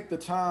we take the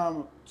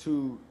time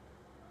to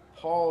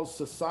pause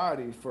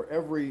society for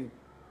every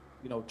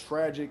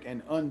tragic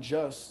and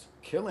unjust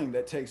killing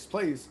that takes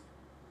place,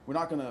 we're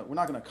not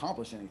gonna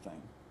accomplish anything.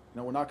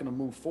 We're not gonna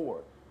move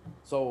forward.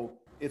 So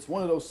it's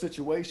one of those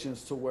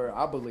situations to where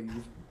I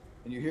believe,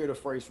 and you hear the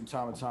phrase from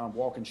time to time,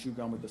 walk and chew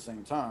gum at the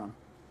same time.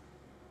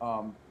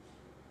 I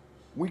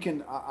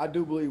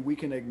do believe we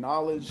can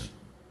acknowledge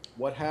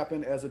what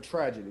happened as a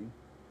tragedy,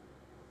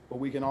 but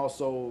we can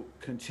also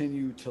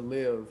continue to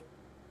live,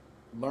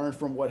 learn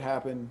from what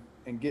happened,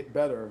 and get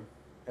better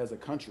as a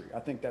country. I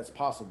think that's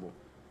possible.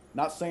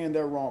 Not saying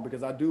they're wrong,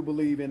 because I do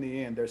believe in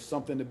the end there's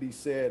something to be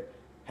said.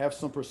 Have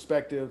some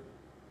perspective,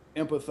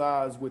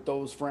 empathize with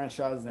those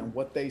franchises and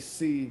what they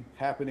see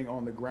happening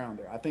on the ground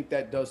there. I think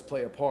that does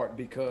play a part,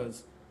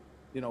 because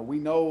we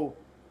know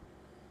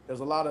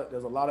there's a lot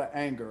of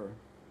anger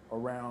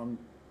around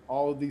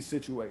all of these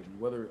situations,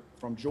 whether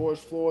from George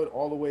Floyd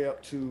all the way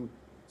up to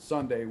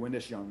Sunday when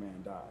this young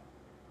man died.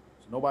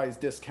 So nobody's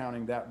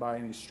discounting that by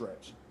any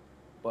stretch.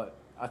 But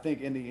I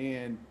think in the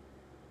end,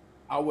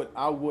 I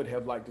would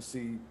have liked to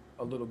see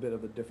a little bit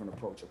of a different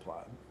approach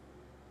applied.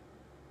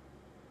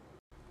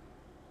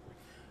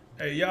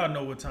 Hey, y'all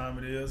know what time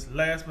it is.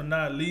 Last but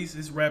not least,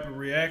 it's rapid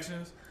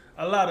reactions.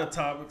 A lot of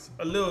topics,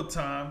 a little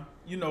time.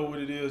 You know what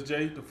it is,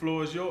 Jay. The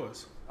floor is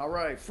yours. All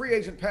right. Free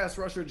agent pass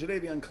rusher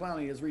Jadeveon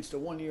Clowney has reached a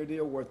one-year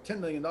deal worth $10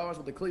 million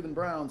with the Cleveland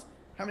Browns.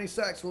 How many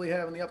sacks will he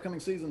have in the upcoming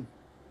season?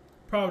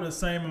 Probably the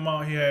same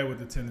amount he had with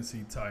the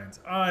Tennessee Titans.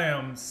 I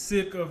am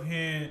sick of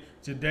hearing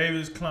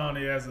Jadeveon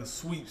Clowney as a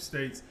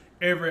sweepstakes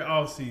every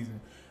offseason.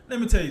 Let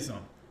me tell you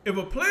something. If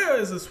a player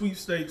is a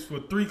sweepstakes for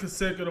 3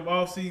 consecutive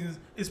off seasons,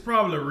 it's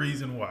probably a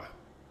reason why.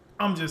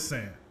 I'm just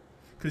saying.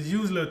 Because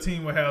usually a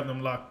team will have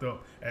them locked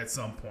up at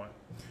some point.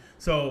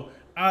 So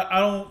I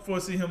don't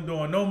foresee him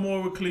doing no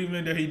more with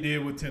Cleveland than he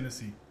did with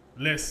Tennessee.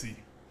 Let's see.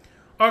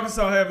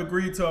 Arkansas have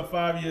agreed to a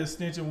 5-year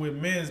extension with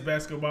men's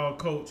basketball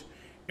coach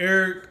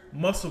Eric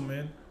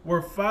Musselman,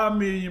 worth $5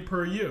 million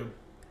per year.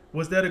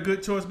 Was that a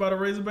good choice by the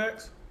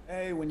Razorbacks?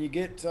 Hey, when you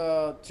get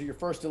to your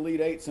first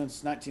Elite Eight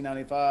since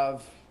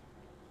 1995,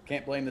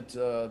 can't blame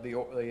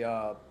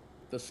the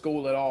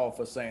school at all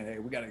for saying, hey,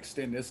 we got to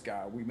extend this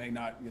guy. We may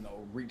not,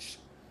 reach,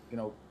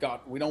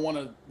 God, we don't want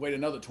to wait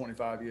another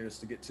 25 years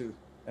to get to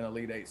an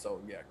Elite Eight.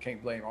 So yeah,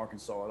 can't blame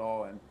Arkansas at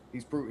all, and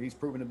he's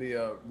proven to be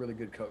a really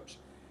good coach.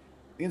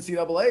 The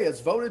NCAA has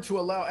voted to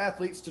allow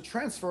athletes to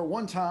transfer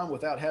one time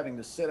without having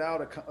to sit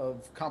out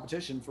of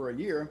competition for a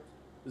year.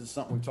 This is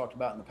something we've talked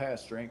about in the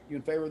past, Drink. You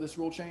in favor of this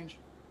rule change?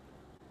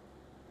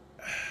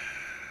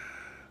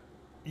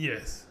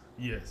 Yes.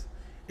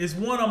 It's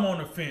one I'm on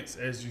the fence,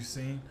 as you've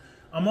seen.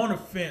 I'm on the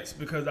fence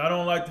because I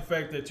don't like the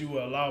fact that you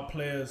will allow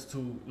players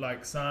to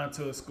like sign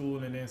to a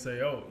school and then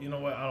say, oh, you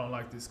know what, I don't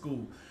like this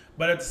school.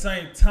 But at the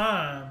same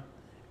time,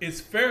 it's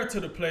fair to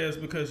the players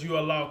because you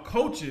allow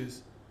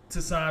coaches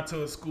to sign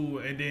to a school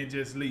and then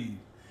just leave.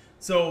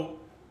 So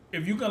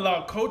if you can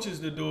allow coaches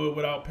to do it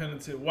without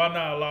penalty, why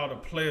not allow the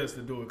players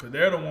to do it? Because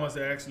they're the ones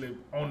that actually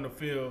on the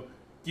field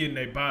getting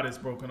their bodies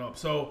broken up.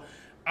 So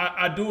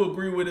I do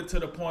agree with it to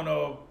the point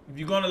of if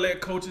you're going to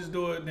let coaches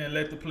do it, then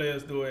let the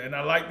players do it. And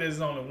I like this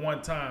only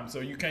one time,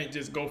 so you can't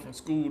just go from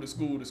school to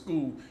school to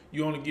school.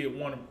 You only get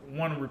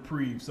one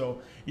reprieve.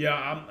 So, yeah,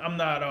 I'm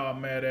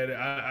not mad at it.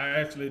 I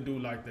actually do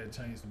like that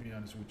change, to be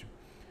honest with you.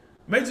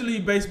 Major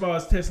League Baseball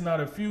is testing out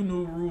a few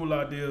new rule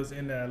ideas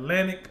in the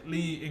Atlantic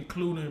League,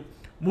 including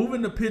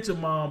moving the pitcher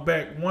mound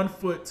back 1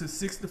 foot to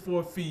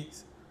 64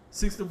 feet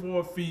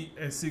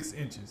and 6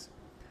 inches.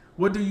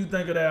 What do you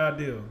think of that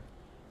idea?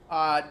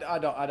 I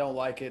don't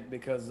like it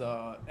because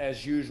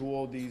as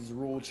usual, these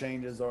rule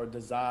changes are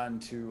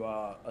designed to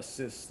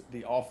assist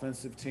the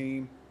offensive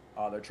team.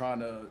 They're trying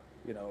to,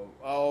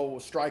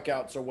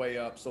 strikeouts are way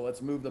up, so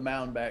let's move the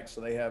mound back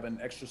so they have an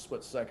extra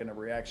split second of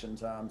reaction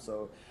time.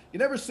 So you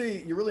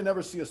really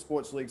never see a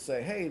sports league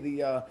say, hey,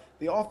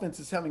 the offense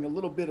is having a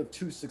little bit of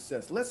too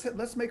success.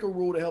 Let's make a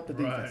rule to help the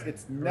defense. Right,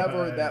 It's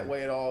never that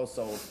way at all.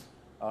 So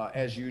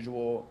as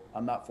usual,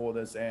 I'm not for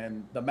this.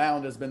 And the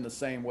mound has been the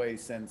same way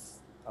since,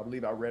 I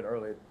believe I read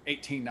earlier,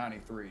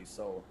 1893.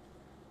 So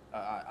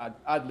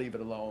I'd leave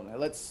it alone.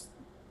 Let's,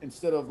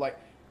 instead of like,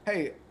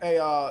 hey,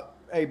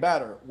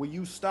 batter, will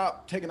you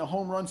stop taking a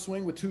home run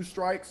swing with 2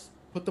 strikes?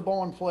 Put the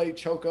ball in play,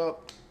 choke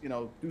up,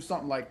 do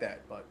something like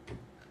that. But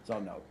so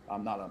no,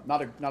 I'm not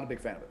a big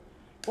fan of it.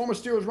 Former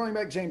Steelers running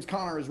back James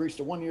Conner has reached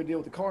a 1-year deal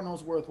with the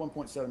Cardinals worth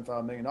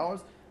 $1.75 million.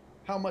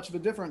 How much of a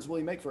difference will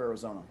he make for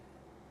Arizona?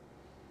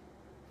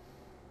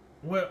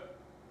 Well,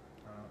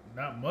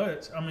 not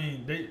much. I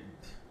mean,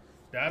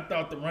 I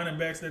thought the running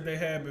backs that they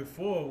had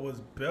before was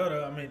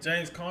better. I mean,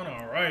 James Conner,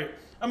 all right.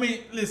 I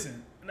mean,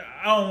 listen,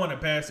 I don't want to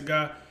bash the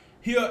guy.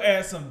 He'll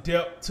add some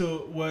depth to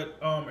what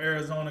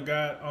Arizona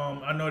got.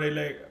 I know they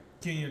let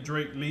Kenyon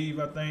Drake leave,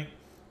 I think,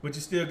 but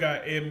you still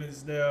got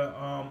Edmonds there.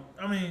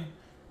 I mean,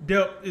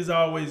 depth is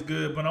always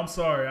good, but I'm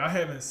sorry, I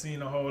haven't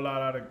seen a whole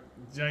lot out of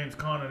James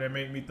Conner that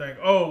make me think,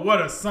 oh,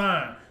 what a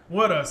sign.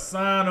 What a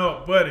sign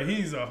up, buddy.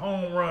 He's a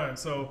home run.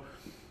 So,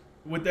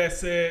 with that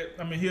said,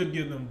 I mean, he'll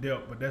give them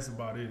depth, but that's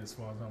about it as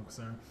far as I'm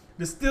concerned.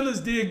 The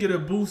Steelers did get a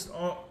boost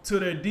to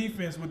their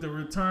defense with the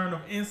return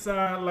of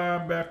inside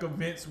linebacker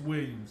Vince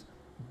Williams.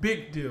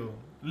 Big deal,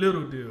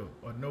 little deal,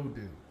 or no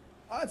deal?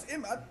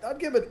 I'd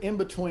give it in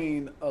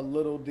between a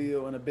little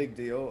deal and a big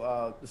deal.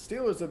 The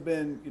Steelers have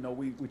been,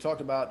 we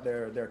talked about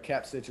their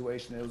cap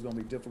situation. It was going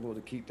to be difficult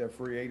to keep their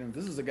free agents.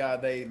 This is a guy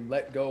they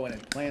let go and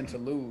had planned to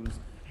lose.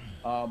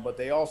 But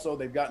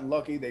they've gotten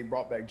lucky. They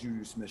brought back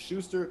Juju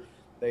Smith-Schuster.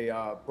 They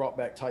brought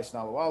back Tyson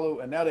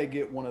Alualu, and now they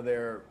get one of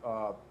their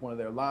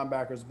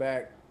linebackers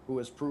back, who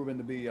has proven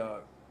to be a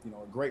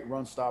great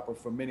run stopper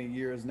for many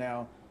years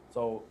now.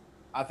 So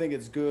I think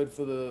it's good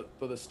for the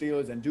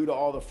Steelers, and due to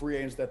all the free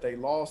agents that they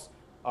lost,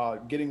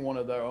 getting one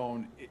of their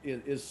own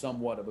is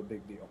somewhat of a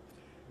big deal.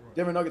 Right.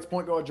 Denver Nuggets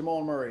point guard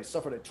Jamal Murray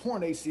suffered a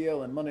torn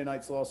ACL in Monday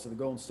night's loss to the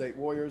Golden State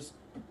Warriors,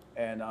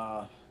 and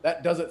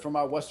that does it for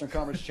my Western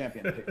Conference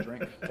champion pick.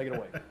 Drink, take it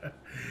away.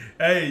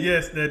 Hey,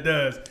 yes, that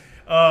does.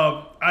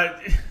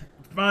 I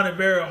find it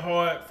very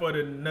hard for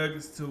the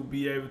Nuggets to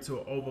be able to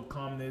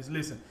overcome this.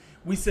 Listen,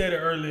 we said it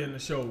earlier in the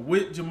show.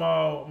 With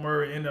Jamal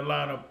Murray in the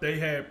lineup, they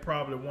had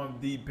probably one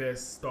of the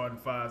best starting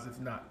fives, if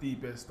not the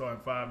best starting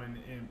five in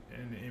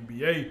the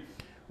NBA.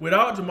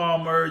 Without Jamal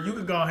Murray, you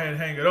can go ahead and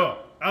hang it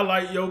up. I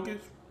like Jokic.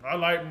 I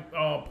like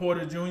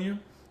Porter Jr.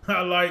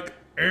 I like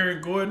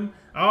Aaron Gordon.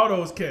 All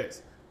those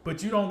cats.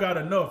 But you don't got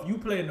enough. You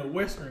play in the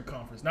Western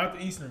Conference, not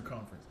the Eastern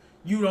Conference.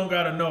 You don't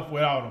got enough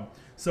without them.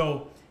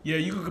 So, yeah,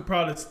 you could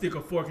probably stick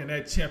a fork in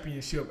that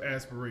championship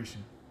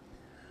aspiration.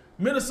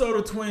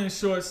 Minnesota Twins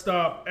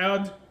shortstop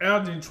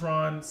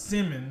Aldrin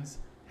Simmons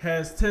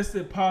has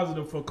tested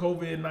positive for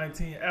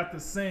COVID-19 after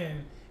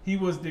saying he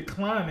was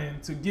declining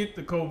to get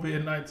the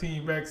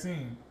COVID-19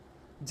 vaccine.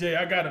 Jay,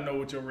 I got to know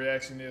what your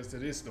reaction is to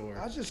this story.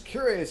 I was just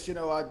curious.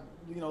 I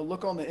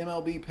look on the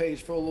MLB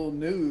page for a little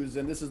news,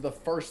 and this is the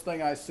first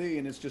thing I see,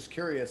 and it's just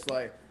curious.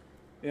 Like,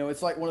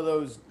 it's like one of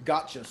those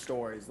gotcha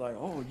stories. Like,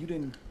 oh, you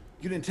didn't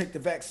take the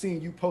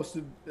vaccine. You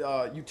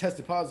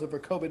tested positive for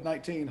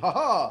COVID-19. Ha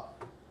ha.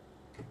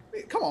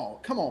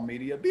 Come on,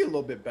 media. Be a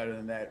little bit better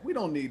than that. We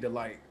don't need to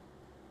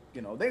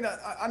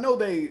I know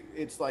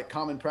it's like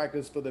common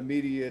practice for the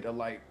media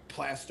to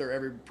plaster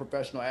every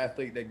professional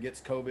athlete that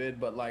gets COVID,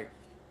 but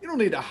you don't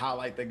need to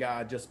highlight the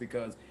guy just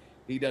because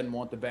He doesn't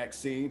want the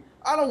vaccine.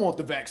 I don't want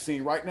the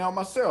vaccine right now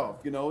myself.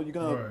 You know, you're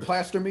going to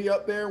plaster me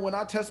up there when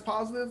I test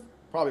positive?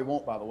 Probably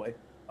won't, by the way.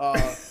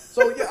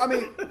 So, yeah, I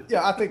mean,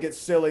 yeah, I think it's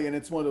silly, and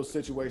it's one of those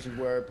situations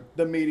where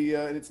the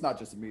media, and it's not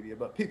just the media,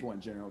 but people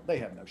in general, they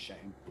have no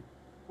shame.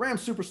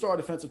 Rams superstar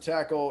defensive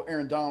tackle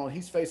Aaron Donald,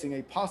 he's facing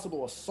a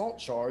possible assault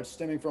charge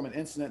stemming from an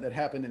incident that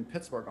happened in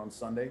Pittsburgh on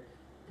Sunday.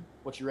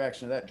 What's your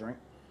reaction to that, Drink?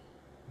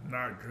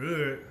 Not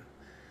good.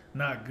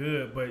 Not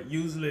good, but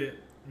usually,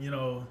 you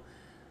know,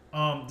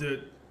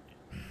 to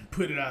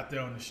put it out there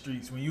on the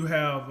streets, when you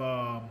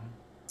have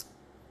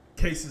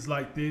cases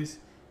like this,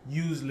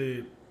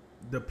 usually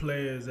the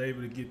player is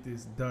able to get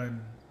this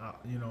done,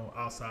 you know,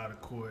 outside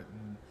of court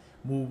and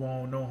move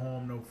on, no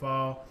harm, no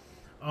foul.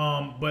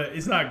 But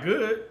it's not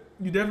good.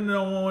 You definitely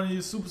don't want one of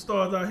your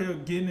superstars out here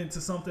getting into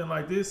something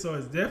like this. So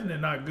it's definitely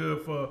not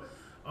good for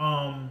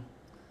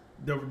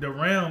the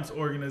Rams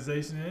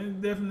organization, and it's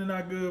definitely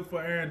not good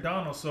for Aaron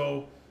Donald.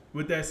 So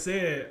with that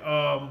said,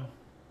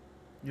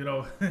 you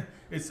know,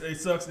 it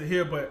sucks to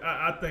hear, but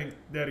I think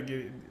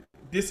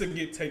this will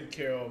get taken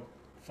care of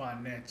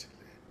financially.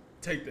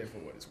 Take that for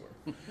what it's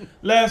worth.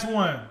 Last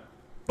one,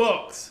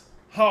 Bucks,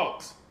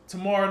 Hawks,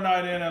 tomorrow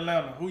night in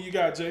Atlanta. Who you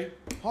got, Jay?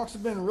 Hawks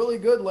have been really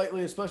good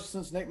lately, especially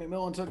since Nate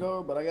McMillan took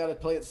over, but I got to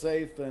play it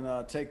safe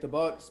and take the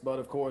Bucks. But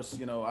of course,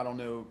 you know, I don't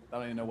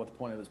even know what the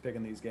point of is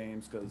picking these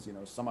games because, you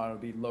know, somebody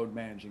will be load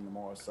managing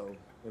tomorrow, so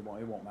it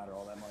won't matter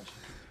all that much.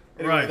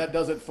 Anyway, right. That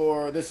does it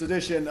for this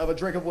edition of A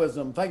Drink of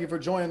Wisdom. Thank you for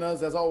joining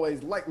us. As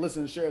always, like,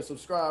 listen, share,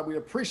 subscribe. We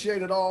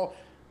appreciate it all.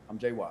 I'm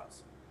Jay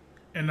Wise.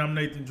 And I'm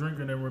Nathan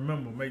Drinker. And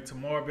remember, make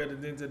tomorrow better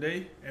than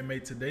today and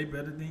make today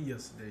better than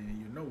yesterday. And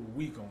you know what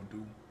we gonna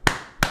do.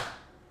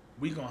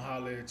 We gonna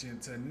holler at you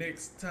until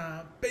next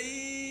time,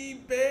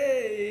 baby.